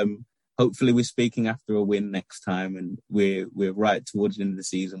 Hopefully we're speaking after a win next time, and we're right towards the end of the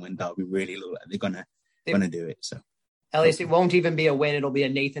season when Derby really look like they're gonna do it. So, Elias, it won't even be a win; it'll be a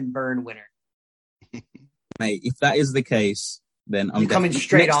Nathan Byrne winner. Mate, if that is the case, then I'm coming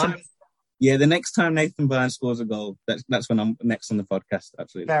straight on. The next time Nathan Byrne scores a goal, that's when I'm next on the podcast.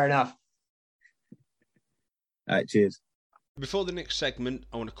 Absolutely, fair enough. All right, cheers. Before the next segment,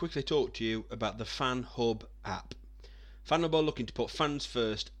 I want to quickly talk to you about the Fan Hub app. Fan Hub are looking to put fans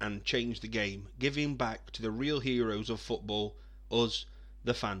first and change the game, giving back to the real heroes of football, us,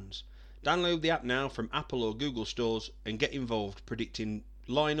 the fans. Download the app now from Apple or Google stores and get involved predicting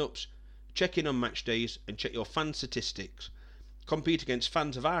lineups, check in on match days and check your fan statistics. Compete against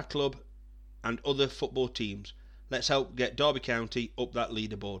fans of our club and other football teams. Let's help get Derby County up that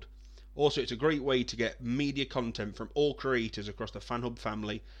leaderboard. Also, it's a great way to get media content from all creators across the FanHub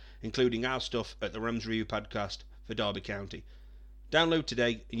family, including our stuff at the Rams Review podcast for Derby County. Download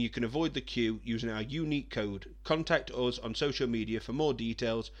today and you can avoid the queue using our unique code. Contact us on social media for more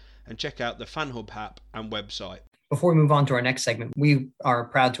details and check out the FanHub app and website. Before we move on to our next segment, we are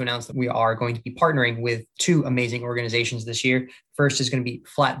proud to announce that we are going to be partnering with two amazing organizations this year. First is going to be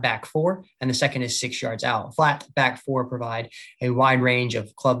Flat Back 4, and the second is 6 Yards Out. Flat Back 4 provide a wide range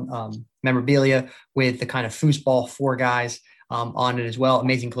of club memorabilia with the kind of foosball 4 guys on it as well.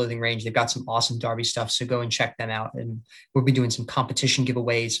 Amazing clothing range. They've got some awesome Derby stuff, so go and check them out. And we'll be doing some competition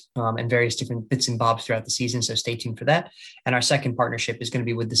giveaways and various different bits and bobs throughout the season, so stay tuned for that. And our second partnership is going to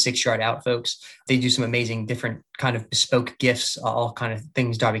be with the 6 Yard Out folks. They do some amazing different kind of bespoke gifts, all kind of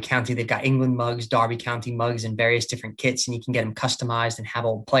things Derby County. They've got England mugs, Derby County mugs, and various different kits, and you can get them customized and have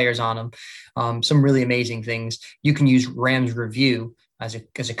old players on them. Some really amazing things. You can use Rams Review as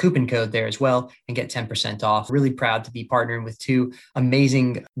a coupon code there as well and get 10% off. Really proud to be partnering with two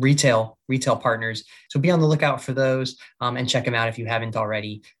amazing retail partners. So be on the lookout for those and check them out if you haven't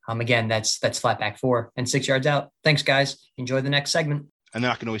already. Again, that's Flatback 4 and 6 Yards Out. Thanks, guys. Enjoy the next segment. And then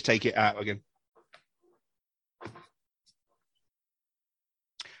I can always take it out again.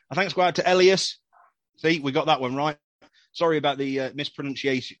 Thanks go out to Elias. See, we got that one right. Sorry about the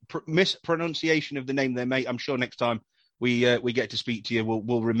mispronunciation of the name there, mate. I'm sure next time we get to speak to you,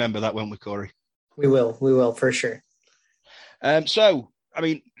 we'll remember that, won't we, Corey? We will for sure. So, I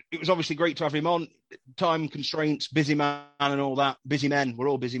mean, it was obviously great to have him on. Time constraints, busy man and all that. Busy men, we're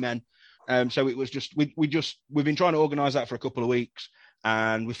all busy men. So it was just we've been trying to organise that for a couple of weeks,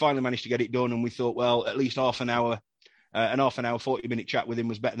 and we finally managed to get it done. And we thought, well, at least half an hour, 40-minute chat with him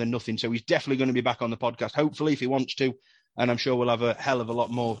was better than nothing. So he's definitely going to be back on the podcast, hopefully, if he wants to. And I'm sure we'll have a hell of a lot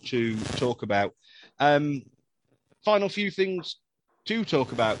more to talk about. Final few things to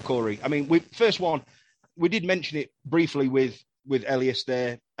talk about, Corey. I mean, first one, we did mention it briefly with Elias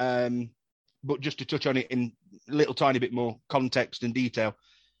there, but just to touch on it in a little tiny bit more context and detail.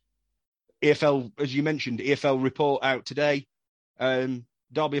 EFL, as you mentioned, EFL report out today.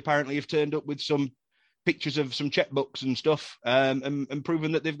 Derby apparently have turned up with some pictures of some checkbooks and stuff, and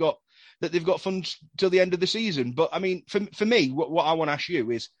proven that they've got funds till the end of the season. But I mean, for me, what I want to ask you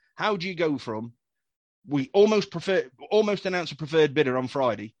is, how do you go from we almost announce a preferred bidder on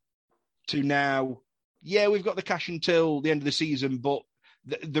Friday to now, yeah, we've got the cash until the end of the season, but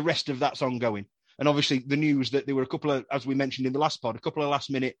the rest of that's ongoing. And obviously the news that there were a couple of, as we mentioned in the last pod, a couple of last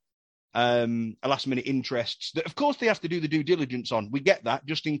minute interests that of course they have to do the due diligence on. We get that,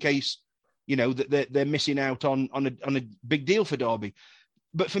 just in case, you know, that they're missing out on a big deal for Derby.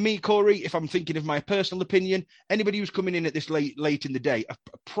 But for me, Corey, if I'm thinking of my personal opinion, anybody who's coming in at this late in the day have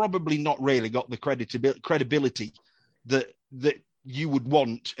probably not really got the credibility that you would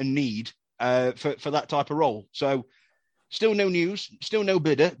want and need for that type of role. So still no news, still no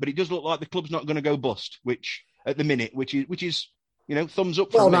bidder, but it does look like the club's not going to go bust, which at the minute, which is you know, thumbs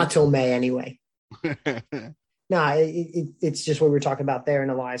up. Well, not till May anyway. No, it's just what we were talking about there,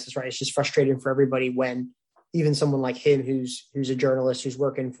 and Elias is right. It's just frustrating for everybody when even someone like him, who's a journalist, who's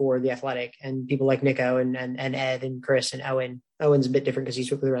working for The Athletic, and people like Nico and Ed and Chris and Owen. Owen's a bit different because he's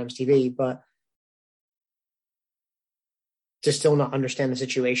with the Rams TV, but to still not understand the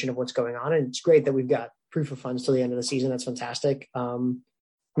situation of what's going on. And it's great that we've got proof of funds till the end of the season. That's fantastic.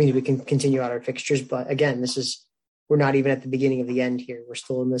 Means we can continue out our fixtures. But again, we're not even at the beginning of the end here. We're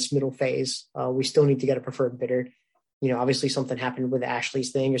still in this middle phase. We still need to get a preferred bidder. You know, obviously something happened with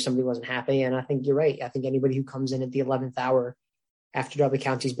Ashley's thing, or somebody wasn't happy. And I think you're right. I think anybody who comes in at the 11th hour after Derby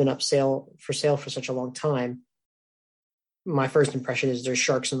County's been up for sale for such a long time, my first impression is there's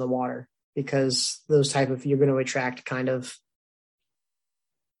sharks in the water, because you're going to attract kind of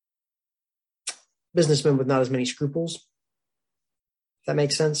businessmen with not as many scruples, if that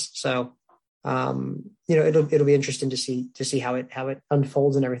makes sense. So, you know, it'll be interesting to see how it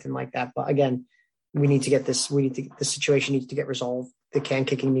unfolds and everything like that. But again, we need to get this. The situation needs to get resolved. The can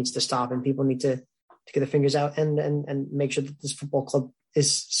kicking needs to stop, and people need to get their fingers out and make sure that this football club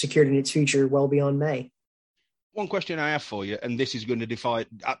is secured in its future well beyond May. One question I have for you, and this is going to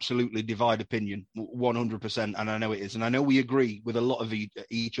absolutely divide opinion 100%, and I know it is, and I know we agree with a lot of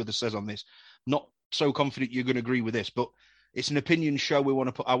each other says on this. Not so confident you're going to agree with this, but it's an opinion show.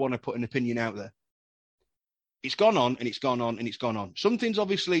 I want to put an opinion out there. It's gone on and it's gone on and it's gone on. Something's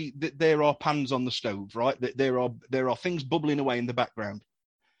obviously that there are pans on the stove, right? That there are things bubbling away in the background.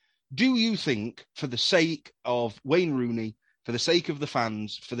 Do you think, for the sake of Wayne Rooney, for the sake of the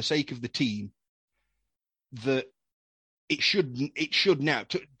fans, for the sake of the team, that it should now,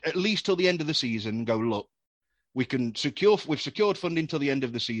 at least till the end of the season, go, look, we've secured funding till the end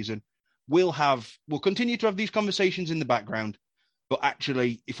of the season. We'll continue to have these conversations in the background. But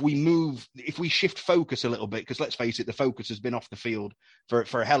actually, if we shift focus a little bit, because let's face it, the focus has been off the field for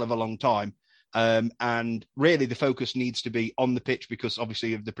a hell of a long time. And really the focus needs to be on the pitch because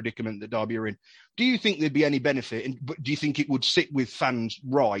obviously of the predicament that Derby are in. Do you think there'd be any benefit? And do you think it would sit with fans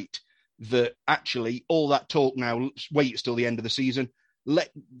right that actually all that talk now, wait till the end of the season, let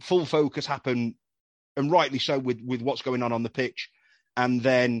full focus happen, and rightly so with what's going on the pitch. And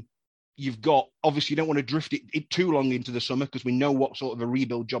then you've got, obviously you don't want to drift it too long into the summer because we know what sort of a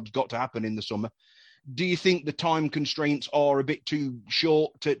rebuild job's got to happen in the summer. Do you think the time constraints are a bit too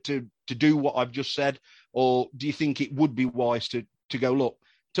short to do what I've just said? Or do you think it would be wise to go, look,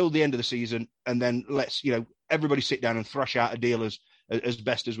 till the end of the season and then let's, everybody sit down and thrash out a deal as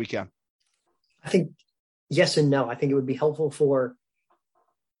best as we can? I think yes and no. I think it would be helpful for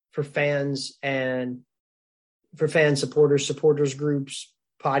fans and for fan supporters groups,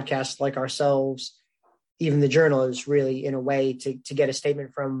 podcasts like ourselves, even the journalists, really, in a way to get a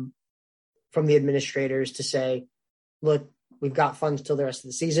statement from the administrators to say, look, we've got funds till the rest of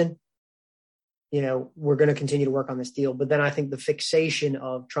the season. We're going to continue to work on this deal. But then I think the fixation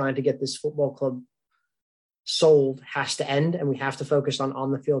of trying to get this football club sold has to end, and we have to focus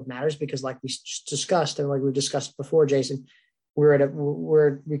on the field matters, because like we just discussed, and like we discussed before, Jason, we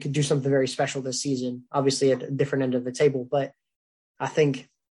could do something very special this season, obviously at a different end of the table. But I think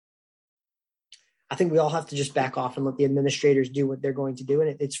we all have to just back off and let the administrators do what they're going to do.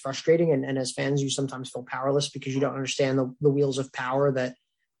 And it's frustrating. And as fans, you sometimes feel powerless because you don't understand the wheels of power that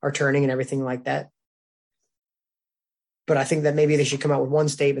are turning and everything like that. But I think that maybe they should come out with one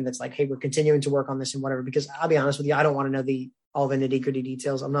statement that's like, hey, we're continuing to work on this and whatever, because I'll be honest with you, I don't want to know all the nitty gritty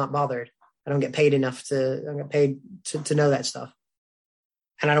details. I'm not bothered. I don't get paid enough to know that stuff.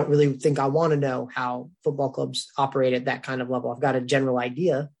 And I don't really think I want to know how football clubs operate at that kind of level. I've got a general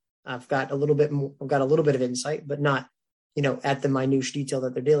idea. I've got a little bit of insight, but not, at the minute detail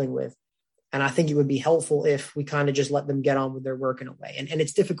that they're dealing with. And I think it would be helpful if we kind of just let them get on with their work in a way. And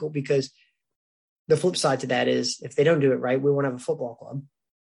it's difficult because the flip side to that is if they don't do it right, we won't have a football club.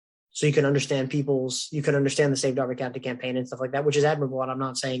 So you can understand the Save Derby County campaign and stuff like that, which is admirable. And I'm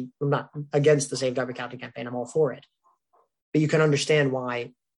not against the Save Derby County campaign. I'm all for it. But you can understand why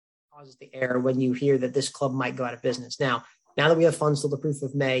it causes the air when you hear that this club might go out of business. Now that we have funds till the proof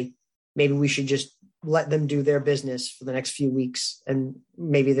of May, maybe we should just let them do their business for the next few weeks and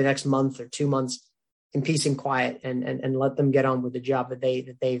maybe the next month or 2 months in peace and quiet and let them get on with the job that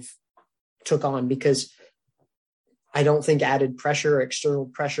they've took on, because I don't think added pressure or external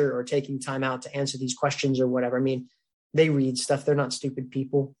pressure or taking time out to answer these questions or whatever. I mean, they read stuff. They're not stupid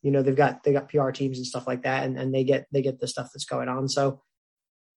people. They've got PR teams and stuff like that. And they get the stuff that's going on. So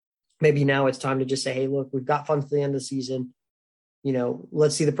maybe now it's time to just say, hey, look, we've got funds to the end of the season.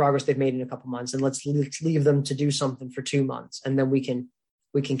 Let's see the progress they've made in a couple months, and let's leave them to do something for 2 months. And then we can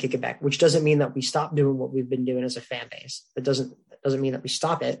kick it back, which doesn't mean that we stop doing what we've been doing as a fan base. That doesn't mean that we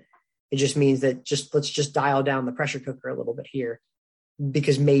stop it. It just means that let's just dial down the pressure cooker a little bit here,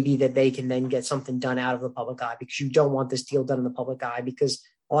 because maybe that they can then get something done out of the public eye, because you don't want this deal done in the public eye, because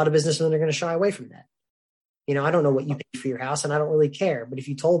a lot of businessmen are going to shy away from that. I don't know what you pay for your house and I don't really care. But if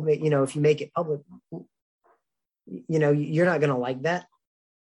you told me, if you make it public, you're not going to like that.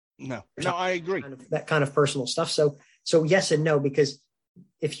 No, I agree. That kind of personal stuff. So yes and no, because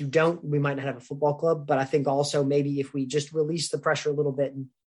if you don't, we might not have a football club. But I think also maybe if we just release the pressure a little bit and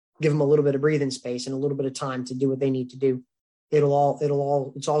give them a little bit of breathing space and a little bit of time to do what they need to do, it's all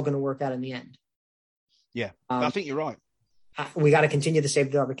going to work out in the end. Yeah, I think you're right. We got to continue the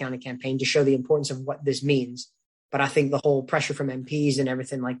Save Derby County campaign to show the importance of what this means. But I think the whole pressure from MPs and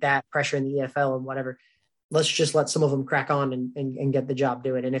everything like that, pressure in the EFL and whatever, let's just let some of them crack on and get the job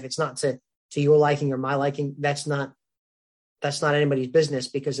doing. And if it's not to your liking or my liking, that's not anybody's business,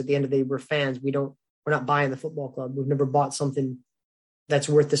 because at the end of the day, we're fans. We're not buying the football club. We've never bought something that's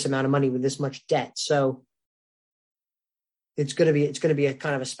worth this amount of money with this much debt. So it's going to be a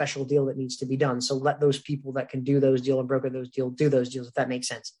kind of a special deal that needs to be done. So let those people that can do those deals and broker those deals do those deals, if that makes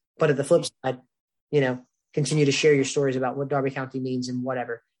sense. But at the flip side, continue to share your stories about what Derby County means and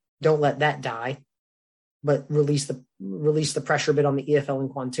whatever. Don't let that die, but release the pressure a bit on the EFL and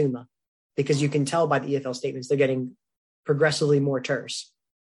Quantuma, because you can tell by the EFL statements they're getting progressively more terse.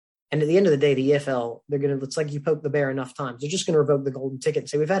 And at the end of the day, the EFL, it's like you poke the bear enough times, they're just going to revoke the golden ticket and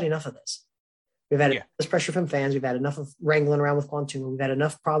say, we've had enough of this. We've had enough pressure from fans. We've had enough of wrangling around with Quantuma. We've had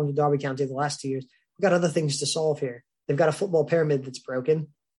enough problems with Derby County the last 2 years. We've got other things to solve here. They've got a football pyramid that's broken.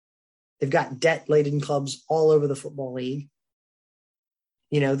 They've got debt-laden clubs all over the Football League.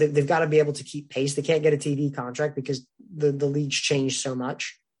 You know, they've got to be able to keep pace. They can't get a TV contract because the league's changed so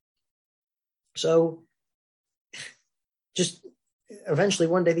much. So just eventually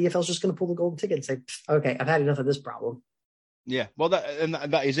one day the EFL is just going to pull the golden ticket and say, okay, I've had enough of this problem. Yeah, well,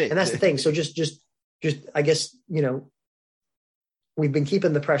 that is it. And that's the thing. So just I guess, you know, we've been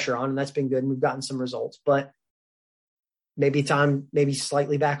keeping the pressure on, and that's been good, and we've gotten some results, but maybe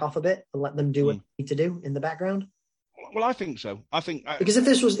slightly back off a bit and let them do what they need to do in the background. Well, I think so. Because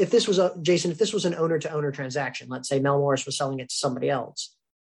if this was an owner to owner transaction, let's say Mel Morris was selling it to somebody else,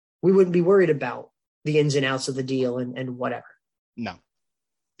 we wouldn't be worried about the ins and outs of the deal and whatever. No,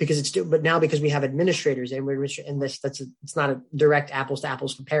 but now because we have administrators and it's not a direct apples to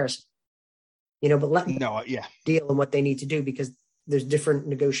apples comparison, you know, but let them deal on what they need to do, because there's different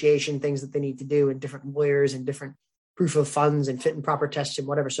negotiation things that they need to do, and different lawyers and different proof of funds and fit and proper tests and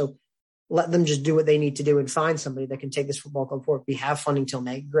whatever. So let them just do what they need to do and find somebody that can take this football club forward. We have funding till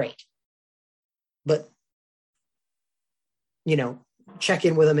May, great. But, you know, check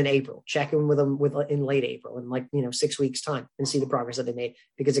in with them in April, check in with them in late April, in 6 weeks time, and see the progress that they made,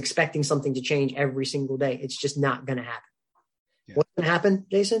 because expecting something to change every single day, it's just not going to happen. Yeah. What's going to happen,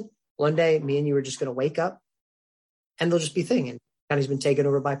 Jason? One day, me and you are just going to wake up and they'll just be thinking, county's been taken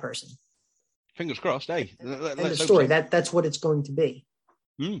over by person. Fingers crossed, eh? End of story. So. That's what it's going to be.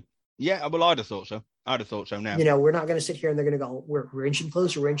 Yeah, well, I'd have thought so now. You know, we're not going to sit here and they're going to go, we're inching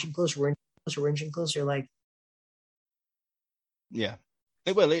closer, we're inching closer, we're inching closer, we're inching closer. Like, yeah.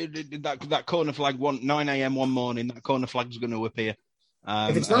 That corner flag, 9 a.m. one morning, that corner flag's going to appear.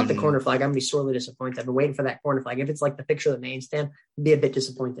 If it's not the corner flag, I'm going to be sorely disappointed. I've been waiting for that corner flag. If it's like the picture of the main stand, I'd be a bit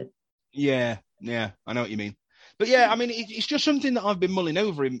disappointed. Yeah, I know what you mean. But yeah, I mean, it's just something that I've been mulling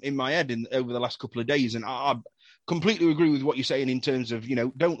over in my head over the last couple of days. And I completely agree with what you're saying in terms of, you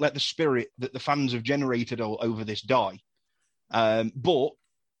know, don't let the spirit that the fans have generated all over this die. But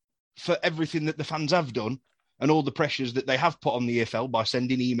for everything that the fans have done and all the pressures that they have put on the EFL by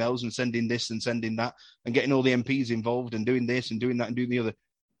sending emails and sending this and sending that and getting all the MPs involved and doing this and doing that and doing the other.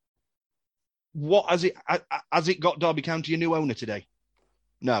 What has it got Derby County a new owner today?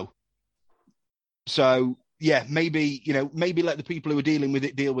 No. So yeah, maybe let the people who are dealing with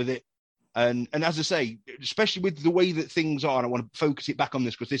it deal with it. And as I say, especially with the way that things are, and I want to focus it back on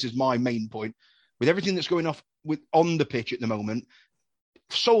this because this is my main point, with everything that's going on the pitch at the moment,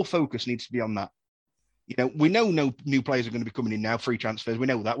 sole focus needs to be on that. You know, we know no new players are going to be coming in now, free transfers. We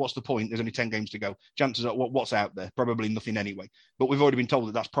know that. What's the point? There's only 10 games to go. Chances are, what's out there? Probably nothing anyway. But we've already been told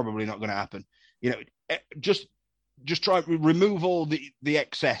that that's probably not going to happen. You know, just try to remove all the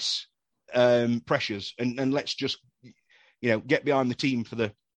excess pressures and let's just, you know, get behind the team for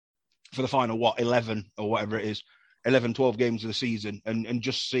the final 11 or whatever it is, 11, 12 games of the season, and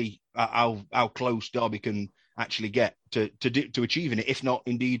just see how close Derby can actually get to achieving it, if not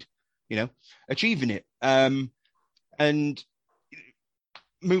indeed, you know, achieving it. And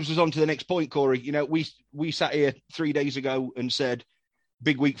moves us on to the next point, Corey. You know, we sat here 3 days ago and said,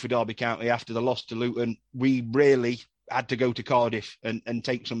 big week for Derby County after the loss to Luton. We really had to go to Cardiff and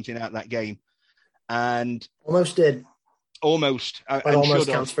take something out of that game. And almost did. Almost. But almost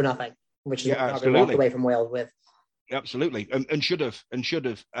counts for nothing, which is what Derby walked away from Wales with. Absolutely. And should have.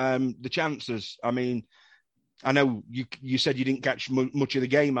 The chances, I mean, I know you said you didn't catch much of the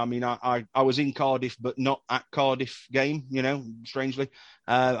game. I mean, I was in Cardiff, but not at Cardiff game, you know, strangely.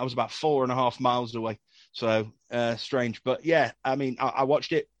 I was about 4.5 miles away. So strange. But yeah, I mean, I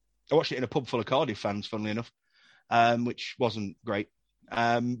watched it. I watched it in a pub full of Cardiff fans, funnily enough, which wasn't great.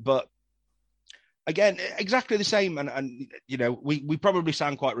 But again, exactly the same. And you know, we probably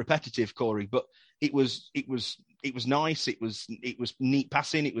sound quite repetitive, Corey, but it was nice. It was neat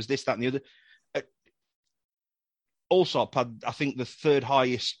passing. It was this, that, and the other. Allsop had, I think, the third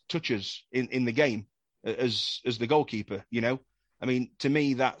highest touches in the game as the goalkeeper, you know? I mean, to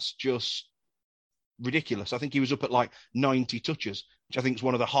me, that's just ridiculous. I think he was up at like 90 touches, which I think is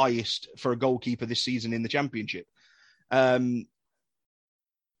one of the highest for a goalkeeper this season in the Championship. And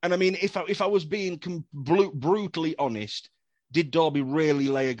I mean, if I was being brutally honest, did Derby really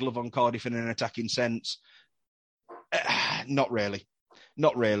lay a glove on Cardiff in an attacking sense? Not really.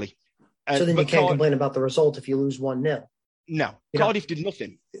 So then you can't complain about the result if you lose 1-0. No, Cardiff did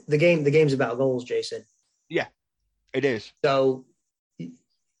nothing. The game's about goals, Jason. Yeah, it is. So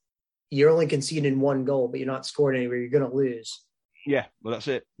you're only conceding 1 goal, but you're not scoring anywhere. You're going to lose. Yeah, well, that's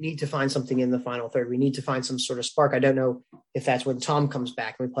it. We need to find something in the final third. We need to find some sort of spark. I don't know if that's when Tom comes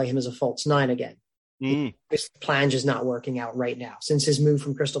back and we play him as a false 9 again. This plan is not working out right now. Since his move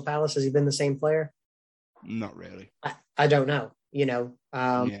from Crystal Palace, has he been the same player? Not really. I don't know.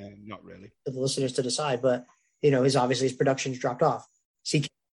 Not really. For the listeners to decide, but his production's dropped off. CK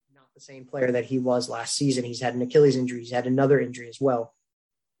not the same player that he was last season. He's had an Achilles injury. He's had another injury as well.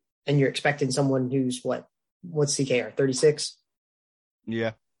 And you're expecting someone who's what's CKR, 36?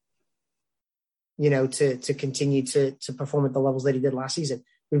 Yeah. To continue to perform at the levels that he did last season.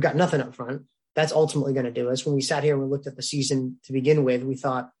 We've got nothing up front. That's ultimately going to do us. When we sat here and we looked at the season to begin with, we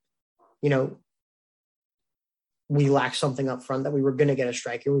thought, we lacked something up front, that we were going to get a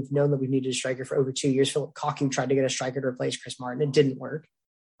striker. We've known that we needed a striker for over 2 years. Philip Cocu tried to get a striker to replace Chris Martin. It didn't work.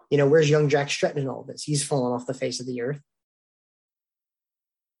 Where's young Jack Stretton in all of this? He's fallen off the face of the earth.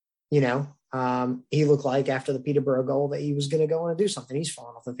 He looked like after the Peterborough goal that he was going to go on and do something. He's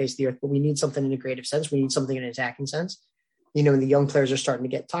fallen off the face of the earth, but we need something in a creative sense. We need something in an attacking sense. And the young players are starting to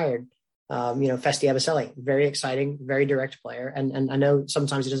get tired. Festi Abiselli, very exciting, very direct player. And I know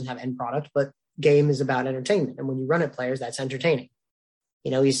sometimes he doesn't have end product, but game is about entertainment. And when you run at players, that's entertaining.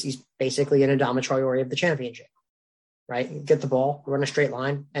 He's basically an Adama Traore of the championship, right? Get the ball, run a straight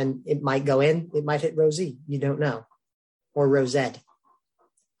line, and it might go in. It might hit Rosie. You don't know. Or Rosette.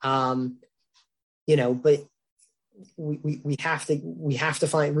 But we have to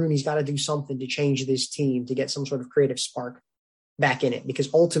find Rooney's got to do something to change this team to get some sort of creative spark back in it, because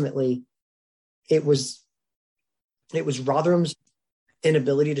ultimately it was Rotherham's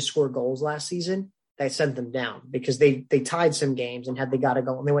inability to score goals last season that sent them down, because they tied some games and had they got a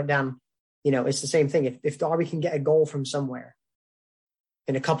goal and they went down. It's the same thing. If Derby can get a goal from somewhere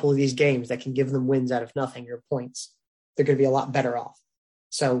in a couple of these games that can give them wins out of nothing or points, they're going to be a lot better off.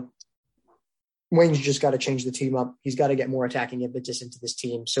 So Wayne's just got to change the team up. He's got to get more attacking impetus into this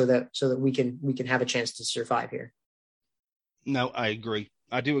team so that we can have a chance to survive here. No, I agree.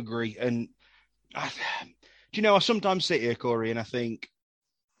 I do agree. And I sometimes sit here, Corey, and I think,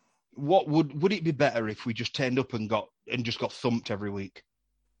 what would it be better if we just turned up and got thumped every week?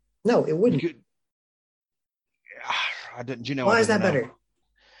 No, it wouldn't. Why is that better?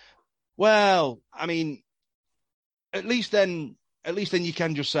 Well, I mean, at least then you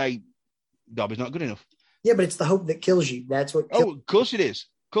can just say Derby's not good enough. Yeah, but it's the hope that kills you. That's what. Of course it is.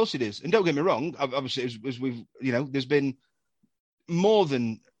 Of course it is. And don't get me wrong. Obviously, as we've there's been more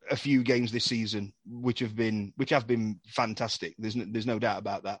than a few games this season which have been fantastic. There's no doubt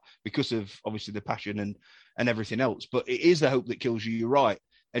about that, because of obviously the passion and everything else. But it is the hope that kills you. You're right.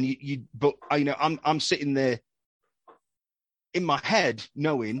 And I'm sitting there in my head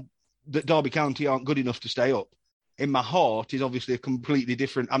knowing that Derby County aren't good enough to stay up. In my heart is obviously a completely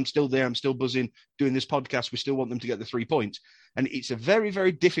different. I'm still there. I'm still buzzing doing this podcast. We still want them to get the 3 points. And it's a very,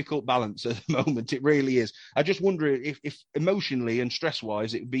 very difficult balance at the moment. It really is. I just wonder if emotionally and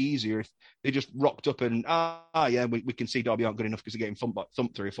stress-wise, it would be easier if they just rocked up and, we can see Derby aren't good enough because they're getting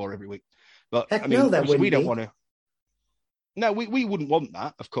thumped 3 or 4 every week. But Heck, no, we don't want to. No, we wouldn't want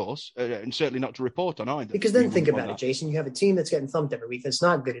that, of course, and certainly not to report on either. Because then think about it, Jason. You have a team that's getting thumped every week. That's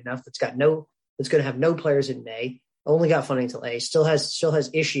not good enough. That's going to have no players in May. Only got funding till A. Still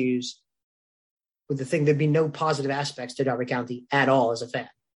has issues with the thing. There'd be no positive aspects to Derby County at all as a fan.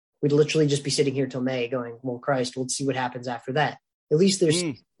 We'd literally just be sitting here till May going, well, Christ, we'll see what happens after that. At least there's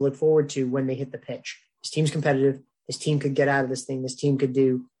something to look forward to when they hit the pitch. This team's competitive. This team could get out of this thing. This team could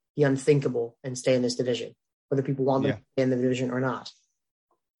do the unthinkable and stay in this division, whether people want them to stay in the division or not.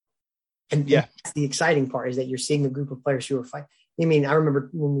 And that's the exciting part, is that you're seeing a group of players who are fighting. I mean, I remember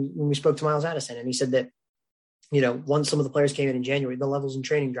when we spoke to Miles Addison, and he said that, once some of the players came in January, the levels in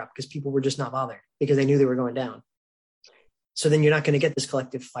training dropped because people were just not bothered because they knew they were going down. So then you're not going to get this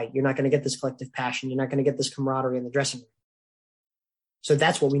collective fight. You're not going to get this collective passion. You're not going to get this camaraderie in the dressing room. So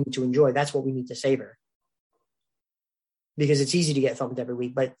that's what we need to enjoy. That's what we need to savor. Because it's easy to get thumped every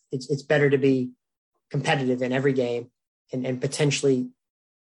week, but it's better to be competitive in every game and potentially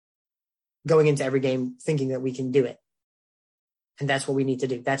going into every game thinking that we can do it. And that's what we need to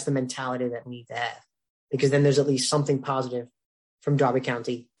do. That's the mentality that we need to have. Because then there's at least something positive from Derby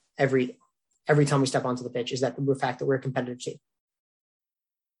County every time we step onto the pitch, is that the fact that we're a competitive team.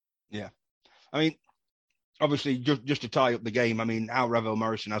 Yeah. I mean, obviously, just to tie up the game, I mean, how Ravel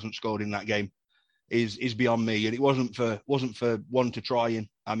Morrison hasn't scored in that game is beyond me. And it wasn't for one to try in.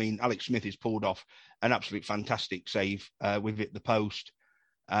 I mean, Alex Smith has pulled off an absolute fantastic save with it, the post.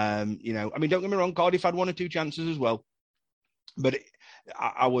 I mean, don't get me wrong, Cardiff had 1 or 2 chances as well. But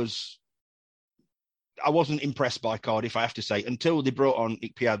I wasn't impressed by Cardiff, I have to say, until they brought on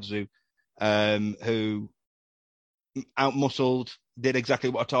Ikpeazu, who out-muscled, did exactly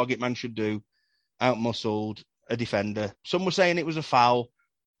what a target man should do, out-muscled a defender. Some were saying it was a foul.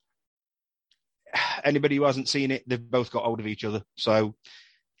 Anybody who hasn't seen it, they've both got hold of each other. So,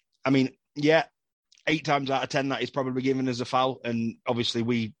 I mean, 8 times out of 10, that is probably given as a foul. And obviously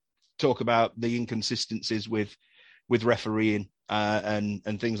we talk about the inconsistencies with refereeing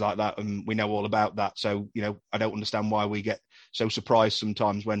and things like that. And we know all about that. So, I don't understand why we get so surprised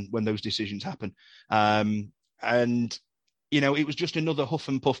sometimes when those decisions happen. And, it was just another huff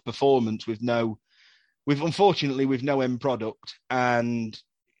and puff performance with no end product. And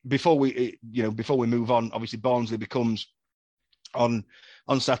before we move on, obviously Barnsley becomes on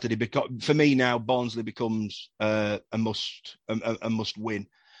Saturday, because for me now, Barnsley becomes a must win.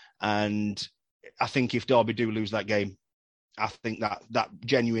 And I think if Derby do lose that game, I think that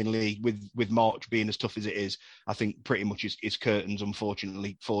genuinely, with March being as tough as it is, I think pretty much is curtains,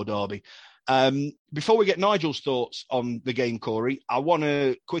 unfortunately, for Derby. Before we get Nigel's thoughts on the game, Corey, I want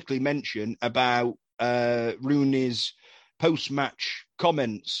to quickly mention about Rooney's post-match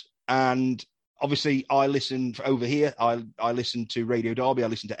comments. And obviously, I listened over here. I listened to Radio Derby. I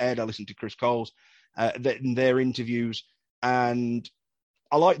listened to Ed. I listened to Chris Coles, their interviews, and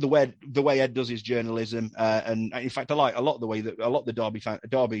I like the way Ed does his journalism, and in fact, I like a lot of the way that a lot of the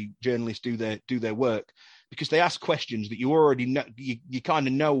Derby journalists do their work, because they ask questions that you already know. You kind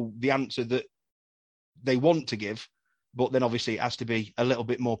of know the answer that they want to give, but then obviously it has to be a little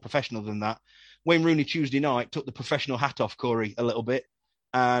bit more professional than that. Wayne Rooney Tuesday night took the professional hat off Corey a little bit.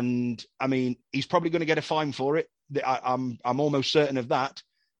 And I mean, he's probably going to get a fine for it. I'm almost certain of that.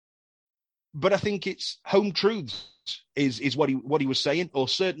 But I think it's home truths is what he was saying, or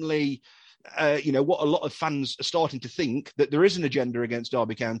certainly, what a lot of fans are starting to think, that there is an agenda against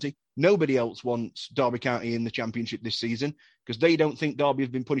Derby County. Nobody else wants Derby County in the Championship this season, because they don't think Derby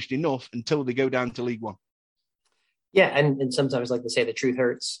have been punished enough until they go down to League One. Yeah, and sometimes, like they say, the truth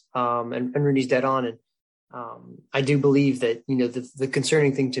hurts. And Rooney's dead on, and I do believe that the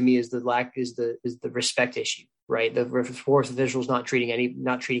concerning thing to me is the respect issue, right? The sports officials not treating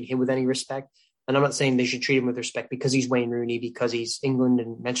him with any respect. And I'm not saying they should treat him with respect because he's Wayne Rooney, because he's England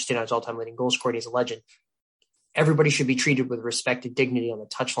and Manchester United's all-time leading goal scorer, and he's a legend. Everybody should be treated with respect and dignity on the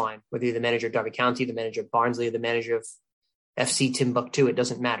touchline, whether you're the manager of Derby County, the manager of Barnsley, or the manager of FC Timbuktu. It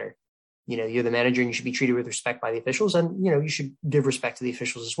doesn't matter. You're the manager, and you should be treated with respect by the officials, and you should give respect to the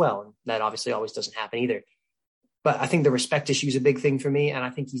officials as well. And that obviously always doesn't happen either. But I think the respect issue is a big thing for me, and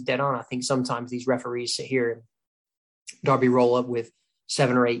I think he's dead on. I think sometimes these referees sit here and Derby roll up with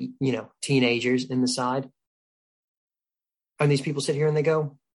 7 or 8, teenagers in the side. And these people sit here and they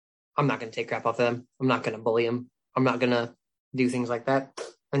go, I'm not going to take crap off them. I'm not going to bully them. I'm not going to do things like that.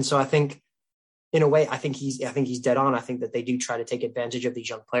 And so I think, in a way, I think he's dead on. I think that they do try to take advantage of these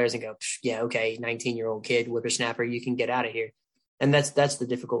young players and go, yeah, okay, 19-year-old kid, whippersnapper, you can get out of here. And that's the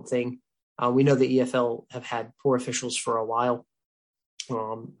difficult thing. We know the EFL have had poor officials for a while.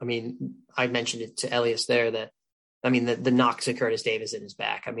 I mentioned it to Elias there that, the knock to Curtis Davis in his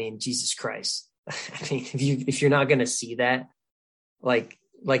back. Jesus Christ. If you're not going to see that, like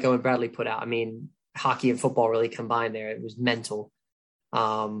Owen Bradley put out, hockey and football really combined there. It was mental.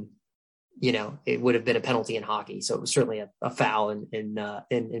 It would have been a penalty in hockey. So it was certainly a foul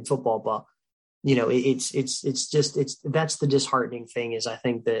in football, but that's the disheartening thing is I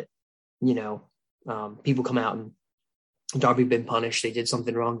think that, people come out and Derby been punished. They did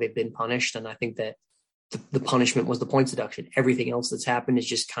something wrong. They've been punished. And I think that the punishment was the points deduction. Everything else that's happened is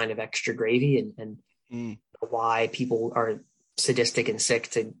just kind of extra gravy and why people are sadistic and sick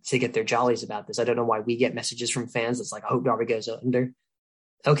to get their jollies about this. I don't know why we get messages from fans that's like, I hope Derby goes under.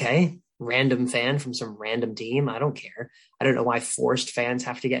 Okay. Random fan from some random team. I don't care. I don't know why forced fans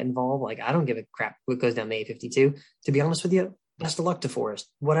have to get involved. Like, I don't give a crap what goes down the A52. To be honest with you, best of luck to Forest.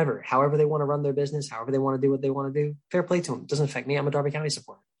 Whatever. However they want to run their business, however they want to do what they want to do, fair play to them. It doesn't affect me. I'm a Derby County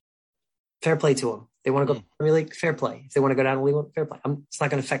supporter. Fair play to them. They want to go to the Premier League, fair play. If they want to go down to League One, fair play. It's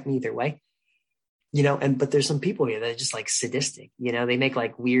not going to affect me either way. But there's some people here that are just like sadistic. They make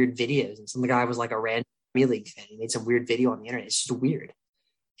like weird videos, and some guy was like a random Premier League fan. He made some weird video on the internet. It's just weird.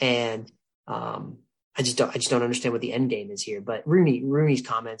 And I just don't understand what the end game is here. But Rooney's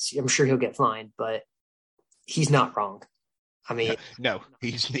comments, I'm sure he'll get fined, but he's not wrong. No,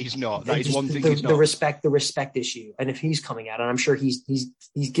 he's not. That is one thing. He's not. The respect issue, and if he's coming out, and I'm sure he's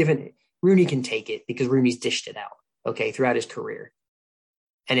given it. Rooney can take it because Rooney's dished it out, okay, throughout his career.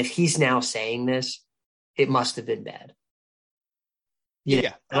 And if he's now saying this, it must have been bad.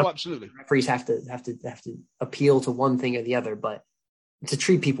 Yeah. Oh, absolutely. Referees have to appeal to one thing or the other, but to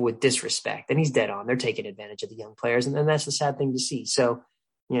treat people with disrespect, and he's dead on. They're taking advantage of the young players, and that's a sad thing to see. So,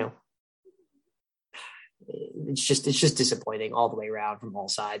 it's just disappointing all the way around from all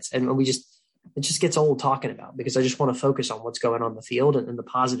sides, and it just gets old talking about, because I just want to focus on what's going on the field and the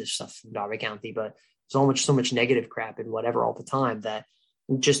positive stuff from Derby County. But there's so much negative crap and whatever all the time that,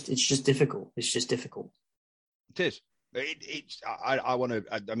 It's just difficult. It's just difficult. It is. I want to.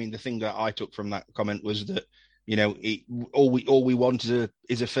 I mean, the thing that I took from that comment was that, you know, all we want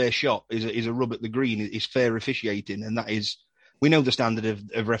is a fair shot, is a rub at the green, is fair officiating, and that is, we know the standard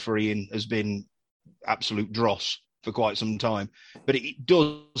of refereeing has been absolute dross for quite some time, but it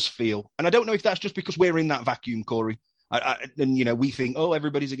does feel, and I don't know if that's just because we're in that vacuum, Corey. And you know, we think, oh,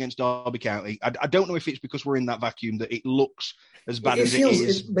 everybody's against Derby County. I don't know if it's because we're in that vacuum that it looks as bad as it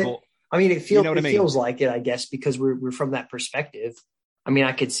is. But I mean, it feels, you know what I mean? Feels like it, I guess, because we're from that perspective. I mean,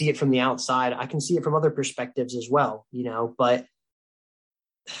 I could see it from the outside. I can see it from other perspectives as well, you know, but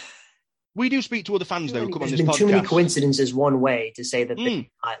we do speak to other fans, though, who come on this podcast. There's been too many coincidences one way to say that they're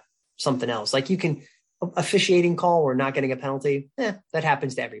not something else. Like, you can, officiating call or not getting a penalty, that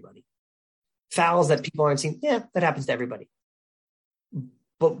happens to everybody. Fouls that people aren't seeing, that happens to everybody.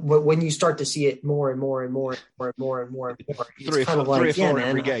 But when you start to see it more and more and more and more and more and more, three or four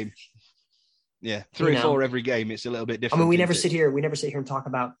every game. Yeah, three or four every game. It's a little bit different. I mean, we never sit here and talk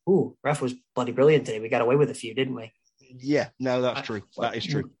about, ooh, ref was bloody brilliant today. We got away with a few, didn't we? Yeah, no, that's true. That is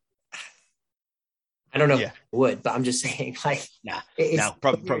true. I don't know if I would, but I'm just saying, like,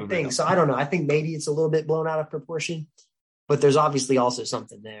 probably thing. So I don't know. I think maybe it's a little bit blown out of proportion, but there's obviously also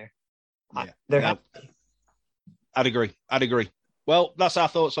something there. Yeah, I'd agree. Well, that's our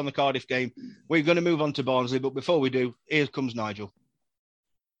thoughts on the Cardiff game. We're going to move on to Barnsley, but before we do, here comes Nigel.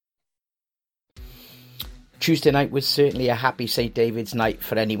 Tuesday night was certainly a happy St David's night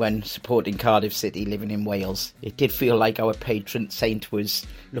for anyone supporting Cardiff City living in Wales. It did feel like our patron saint was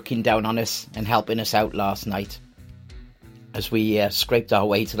looking down on us and helping us out last night as we scraped our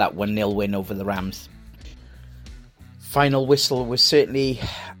way to that 1-0 win over the Rams. Final whistle was certainly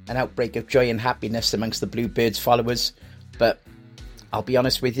an outbreak of joy and happiness amongst the Bluebirds followers, but I'll be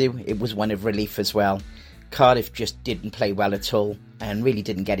honest with you, it was one of relief as well. Cardiff just didn't play well at all and really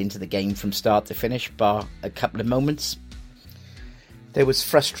didn't get into the game from start to finish, bar a couple of moments. There was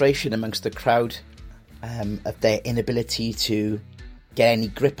frustration amongst the crowd of their inability to get any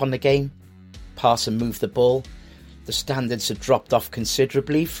grip on the game, pass and move the ball. The standards have dropped off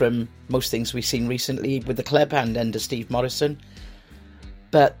considerably from most things we've seen recently with the club and under Steve Morrison.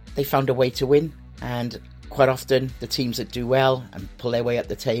 But they found a way to win, and quite often the teams that do well and pull their way up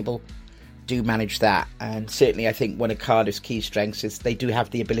the table do manage that. And certainly I think one of Cardiff's key strengths is they do have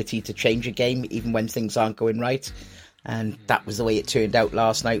the ability to change a game even when things aren't going right, and that was the way it turned out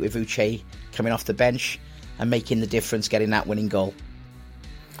last night with Uche coming off the bench and making the difference, getting that winning goal.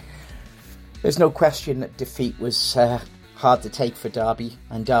 There's no question that defeat was hard to take for Derby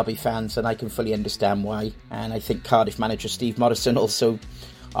and Derby fans, and I can fully understand why. And I think Cardiff manager Steve Morrison also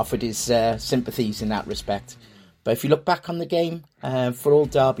offered his sympathies in that respect. But if you look back on the game, for all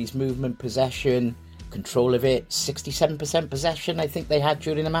Derby's movement, possession, control of it, 67% possession I think they had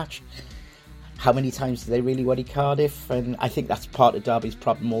during the match. How many times did they really worry Cardiff? And I think that's part of Derby's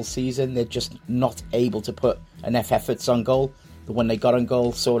problem all season. They're just not able to put enough efforts on goal. The one they got on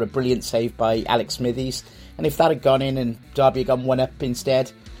goal saw a brilliant save by Alex Smithies. And if that had gone in and Derby had gone 1-up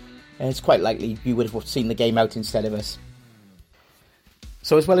instead, it's quite likely you would have seen the game out instead of us.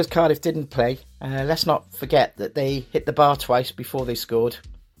 So as well as Cardiff didn't play, let's not forget that they hit the bar twice before they scored.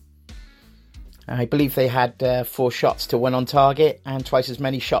 I believe they had 4 shots to 1 on target and twice as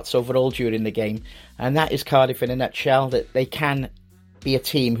many shots overall during the game. And that is Cardiff in a nutshell, that they can be a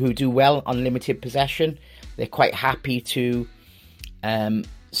team who do well on limited possession. They're quite happy to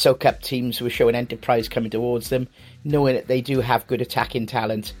soak up teams who are showing enterprise coming towards them, knowing that they do have good attacking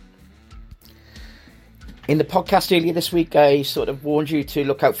talent. In the podcast earlier this week, I sort of warned you to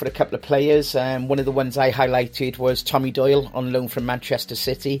look out for a couple of players. One of the ones I highlighted was Tommy Doyle on loan from Manchester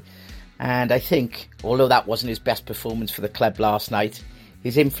City. And I think, although that wasn't his best performance for the club last night,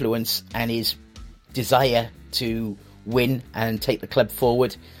 his influence and his desire to win and take the club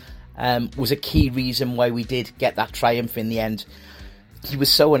forward was a key reason why we did get that triumph in the end. He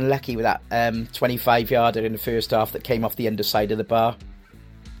was so unlucky with that 25-yarder in the first half that came off the underside of the bar.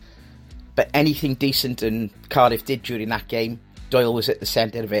 But anything decent and Cardiff did during that game, Doyle was at the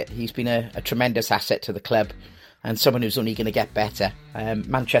centre of it. He's been a tremendous asset to the club and someone who's only going to get better.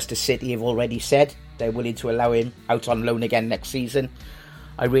 Manchester City have already said they're willing to allow him out on loan again next season.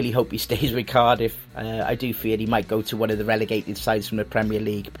 I really hope he stays with Cardiff. I do fear he might go to one of the relegated sides from the Premier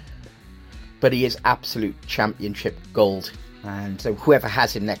League. But he is absolute championship gold. And so whoever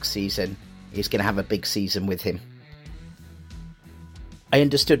has him next season is going to have a big season with him. I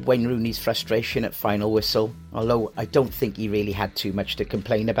understood Wayne Rooney's frustration at final whistle, although I don't think he really had too much to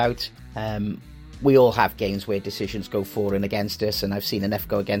complain about. We all have games where decisions go for and against us, and I've seen enough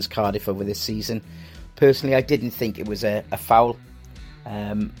go against Cardiff over this season. Personally, I didn't think it was a foul.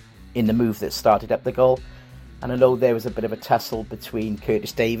 in the move that started up the goal. And I know there was a bit of a tussle between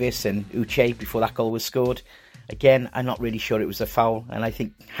Curtis Davies and Uche before that goal was scored. Again, I'm not really sure it was a foul, and I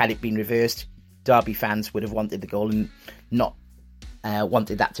think had it been reversed, Derby fans would have wanted the goal and not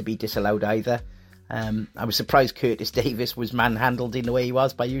wanted that to be disallowed either. I was surprised Curtis Davies was manhandled in the way he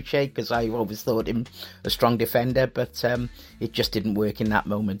was by Uche, because I always thought him a strong defender, but it just didn't work in that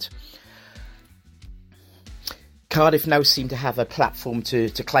moment. Cardiff now seem to have a platform to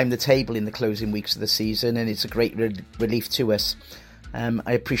climb the table in the closing weeks of the season, and it's a great relief to us.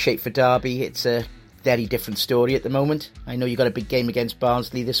 I appreciate for Derby, it's a very different story at the moment. I know you got a big game against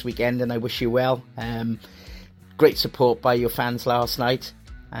Barnsley this weekend, and I wish you well. Great support by your fans last night.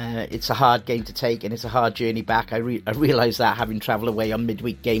 It's a hard game to take, and it's a hard journey back. I realise that, having travelled away on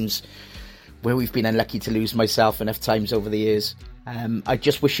midweek games where we've been unlucky to lose myself enough times over the years. I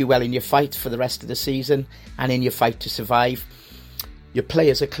just wish you well in your fight for the rest of the season and in your fight to survive. Your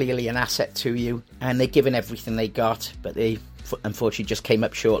players are clearly an asset to you, and they're giving everything they got, but they unfortunately just came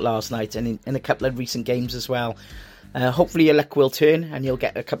up short last night and in a couple of recent games as well. Hopefully your luck will turn and you'll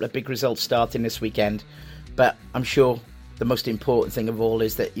get a couple of big results starting this weekend, but I'm sure the most important thing of all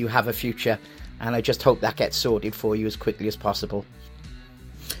is that you have a future, and I just hope that gets sorted for you as quickly as possible.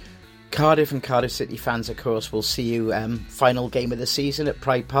 Cardiff and Cardiff City fans, of course, will see you final game of the season at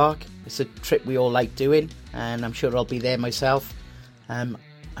Pride Park. It's a trip we all like doing, and I'm sure I'll be there myself. I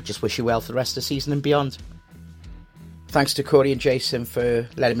just wish you well for the rest of the season and beyond. Thanks to Corey and Jason for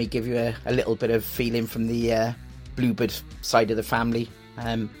letting me give you a little bit of feeling from the Bluebird side of the family.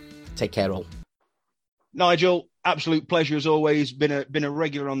 Take care all. Nigel, absolute pleasure as always. Been a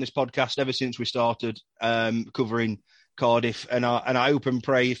regular on this podcast ever since we started covering Cardiff, and I hope and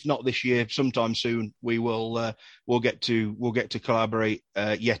pray, if not this year, sometime soon, we'll get to collaborate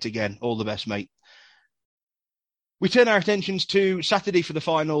yet again. All the best, mate. We turn our attentions to Saturday for the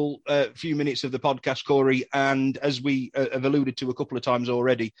final few minutes of the podcast, Corey, and as we have alluded to a couple of times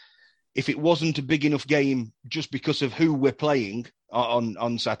already, if it wasn't a big enough game just because of who we're playing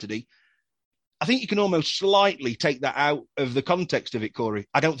on Saturday, I think you can almost slightly take that out of the context of it, Corey.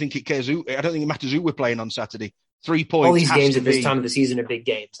 I don't think it matters who we're playing on Saturday. 3 points. All these games at this time of the season are big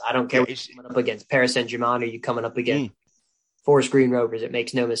games. I don't care what you're coming up against. Paris Saint-Germain, or you coming up against Forest Green Rovers. It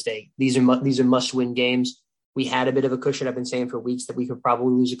makes no mistake. These are must-win games. We had a bit of a cushion. I've been saying for weeks that we could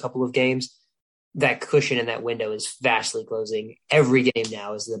probably lose a couple of games. That cushion in that window is vastly closing. Every game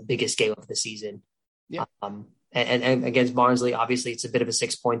now is the biggest game of the season. Yeah. And against Barnsley, obviously it's a bit of a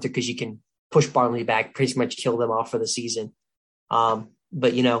 6-pointer because you can push Barnsley back, pretty much kill them off for the season. But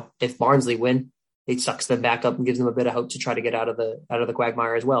if Barnsley win, it sucks them back up and gives them a bit of hope to try to get out of the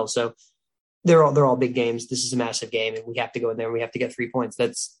quagmire as well. So they're all big games. This is a massive game, and we have to go in there and we have to get 3 points.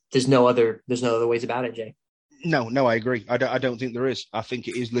 There's no other ways about it, Jay. No, I agree. I don't think there is. I think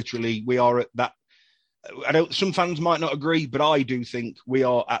it is literally, we are at that. Some fans might not agree, but I do think we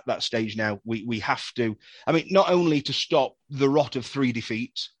are at that stage now. We have to. I mean, not only to stop the rot of 3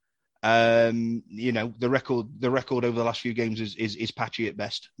 defeats. The record over the last few games is patchy at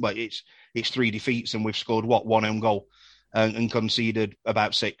best. But it's 3 defeats, and we've scored 1 own goal and conceded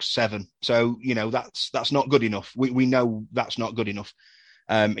about 6, 7. So that's not good enough. We know that's not good enough.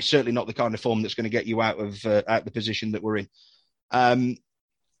 It's certainly not the kind of form that's going to get you out of the position that we're in.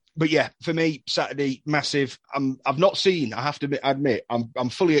 But yeah, for me, Saturday, massive. I've not seen. I have to admit, I'm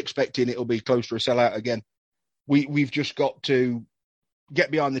fully expecting it'll be close to a sellout again. We've just got to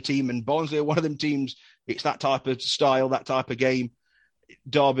get behind the team, and Barnsley are one of them teams. It's that type of style, that type of game.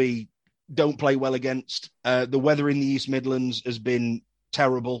 Derby don't play well against. The weather in the East Midlands has been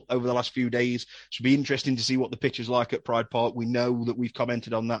terrible over the last few days. Should be interesting to see what the pitch is like at Pride Park. We know that we've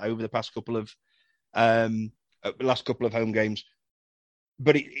commented on that over the past couple of home games.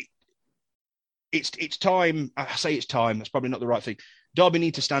 But it's time. I say it's time. That's probably not the right thing. Derby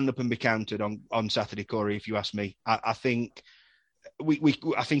need to stand up and be counted on Saturday, Corey. If you ask me, I think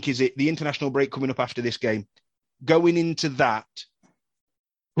I think is it the international break coming up after this game? Going into that.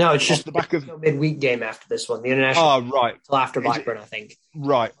 No, it's just the back of a midweek game after this one. The international. Oh, right. Until after Blackburn, I think.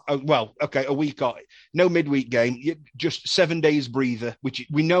 Right. Well, okay. A week. No midweek game. Just 7 days breather, which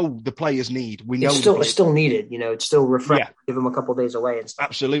we know the players need. We know it's still needed. It's still refreshing. Yeah. Give them a couple of days away and stuff.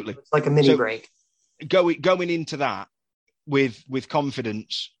 Absolutely. It's like a mini break. Going into that with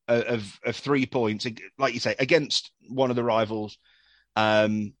confidence of 3 points, like you say, against one of the rivals,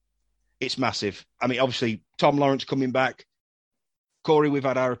 it's massive. I mean, obviously, Tom Lawrence coming back. Corey, we've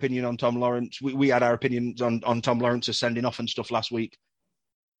had our opinion on Tom Lawrence. We had our opinions on Tom Lawrence's sending off and stuff last week.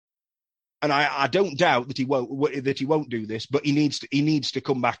 And I don't doubt that he won't do this, but he needs to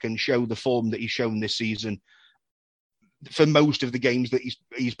come back and show the form that he's shown this season. for most of the games that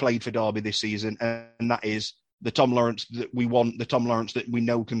he's played for Derby this season, and that is the Tom Lawrence that we want, the Tom Lawrence that we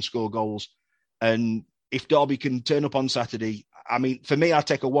know can score goals. And if Derby can turn up on Saturday, I mean, for me, I'd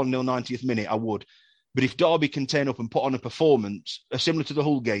take a 1-0 90th minute, I would. But if Derby can turn up and put on a performance similar to the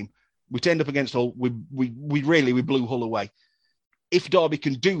Hull game, we turned up against Hull, we blew Hull away. If Derby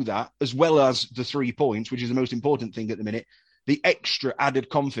can do that, as well as the 3 points, which is the most important thing at the minute, the extra added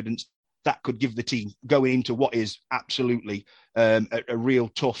confidence that could give the team going into what is absolutely a real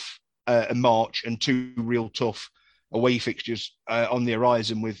tough March and 2 real tough away fixtures on the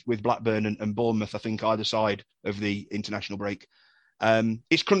horizon with Blackburn and Bournemouth, I think, either side of the international break.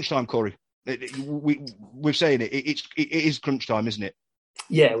 It's crunch time, Corey. We're saying it. It is crunch time, isn't it?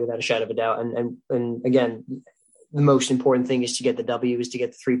 Yeah, without a shadow of a doubt. And again, the most important thing is to get the W, is to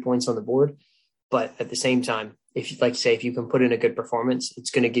get the 3 points on the board. But at the same time, if you can put in a good performance,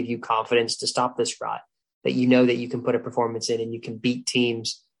 it's going to give you confidence to stop this rot, that you know that you can put a performance in and you can beat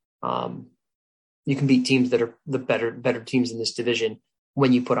teams. You can beat teams that are the better teams in this division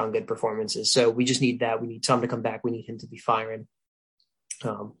when you put on good performances. So we just need that. We need Tom to come back. We need him to be firing.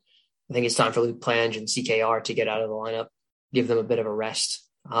 I think it's time for Luke Plange and CKR to get out of the lineup, give them a bit of a rest.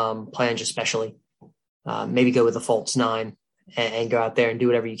 Plange especially, maybe go with a false 9 and go out there and do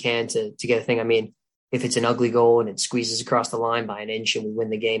whatever you can to get a thing. I mean, if it's an ugly goal and it squeezes across the line by an inch and we win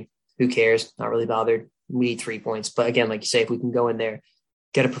the game, who cares? Not really bothered. We need 3 points. But again, like you say, if we can go in there,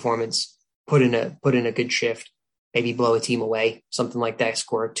 get a performance, put in a good shift, maybe blow a team away, something like that,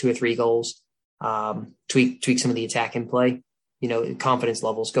 score 2 or 3 goals, tweak some of the attack and play, confidence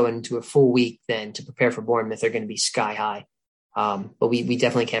levels going into a full week then to prepare for Bournemouth are going to be sky high. But we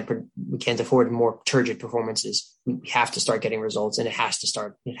definitely can't afford more turgid performances. We have to start getting results, and it has to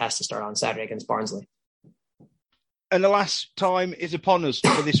start on Saturday against Barnsley. And the last time is upon us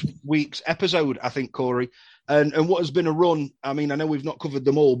for this week's episode, I think, Corey. And what has been a run, I mean, I know we've not covered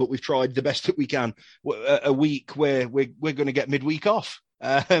them all, but we've tried the best that we can. A week where we're going to get midweek off.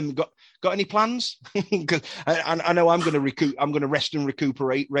 Got any plans? Because I know I'm going to rest and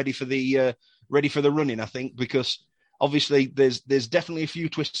recuperate, ready for the running, I think, because obviously there's definitely a few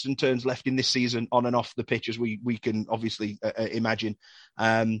twists and turns left in this season on and off the pitch, as we can obviously imagine.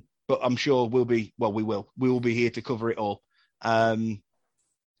 But I'm sure we will be here to cover it all. Unless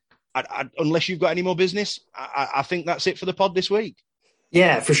you've got any more business, I think that's it for the pod this week.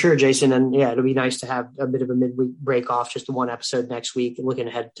 Yeah, for sure, Jason. And yeah, it'll be nice to have a bit of a midweek break off, just the one episode next week, looking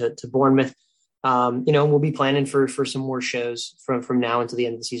ahead to Bournemouth. We'll be planning for some more shows from now until the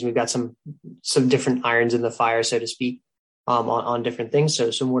end of the season. We've got some different irons in the fire, so to speak, on different things.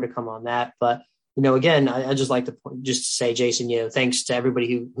 So some more to come on that. But, again, I just like to just say, Jason, thanks to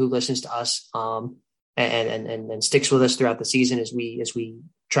everybody who listens to us and sticks with us throughout the season as we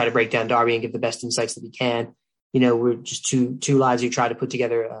try to break down Derby and give the best insights that we can. We're just two lads who try to put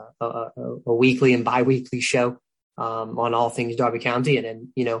together a weekly and bi-weekly show on all things Derby County. And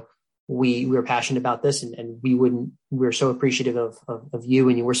we're passionate about this, and we're so appreciative of you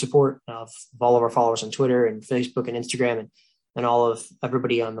and your support of all of our followers on Twitter and Facebook and Instagram and all of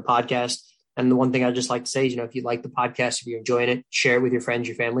everybody on the podcast. And the one thing I'd just like to say is, if you like the podcast, if you're enjoying it, share it with your friends,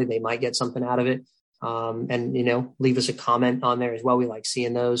 your family. They might get something out of it. And leave us a comment on there as well. We like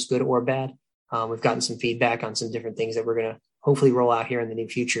seeing those, good or bad. We've gotten some feedback on some different things that we're going to hopefully roll out here in the near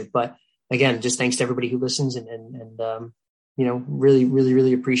future. But again, just thanks to everybody who listens and really, really,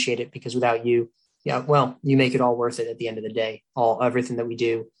 really appreciate it, because without you, you make it all worth it at the end of the day. Everything that we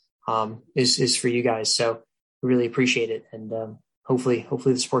do is for you guys. So we really appreciate it. And hopefully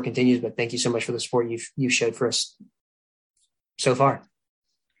the support continues, but thank you so much for the support you've showed for us so far.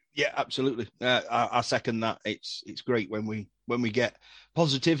 Yeah, absolutely. I second that. It's great when we get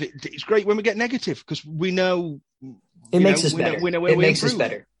positive. It's great when we get negative, because we know it makes us better. We know it makes us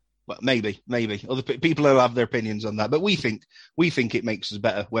better. Well, maybe other people who have their opinions on that, but we think it makes us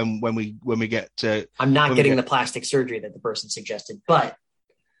better when we get. I'm not getting the plastic surgery that the person suggested, but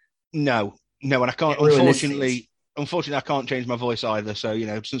no, and I can't. Unfortunately, I can't change my voice either. So,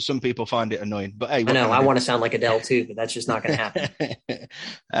 some people find it annoying. But hey, I know I want to sound like Adele too, but that's just not going to happen.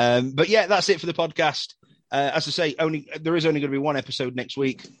 But yeah, that's it for the podcast. As I say, there is only going to be one episode next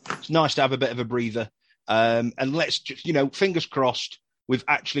week. It's nice to have a bit of a breather. And let's just, fingers crossed, we've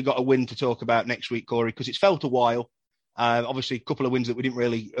actually got a win to talk about next week, Corey, because it's felt a while. Obviously, a couple of wins that we didn't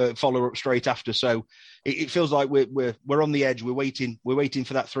really follow up straight after. So it feels like we're on the edge. We're waiting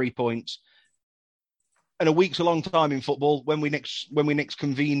for that 3 points. And a week's a long time in football. When we next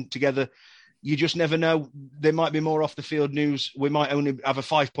convene together, you just never know. There might be more off the field news. We might only have a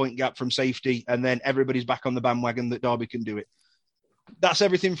 5-point gap from safety, and then everybody's back on the bandwagon that Derby can do it. That's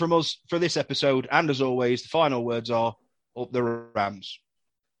everything from us for this episode. And as always, the final words are, Up the Rams.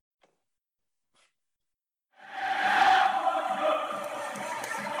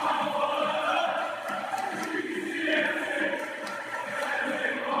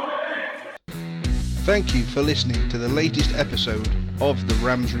 Thank you for listening to the latest episode of the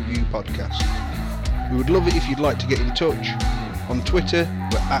Rams Review podcast. We would love it if you'd like to get in touch. On Twitter,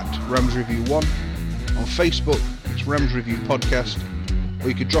 we're at RamsReview1. On Facebook, it's Rams Review Podcast. Or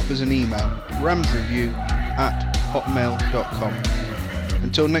you could drop us an email, ramsreview@hotmail.com.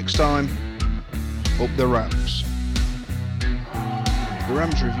 Until next time, up the Rams. The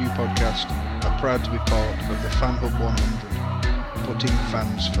Rams Review Podcast are proud to be part of the Fan Hub 100, putting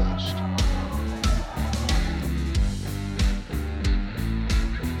fans first.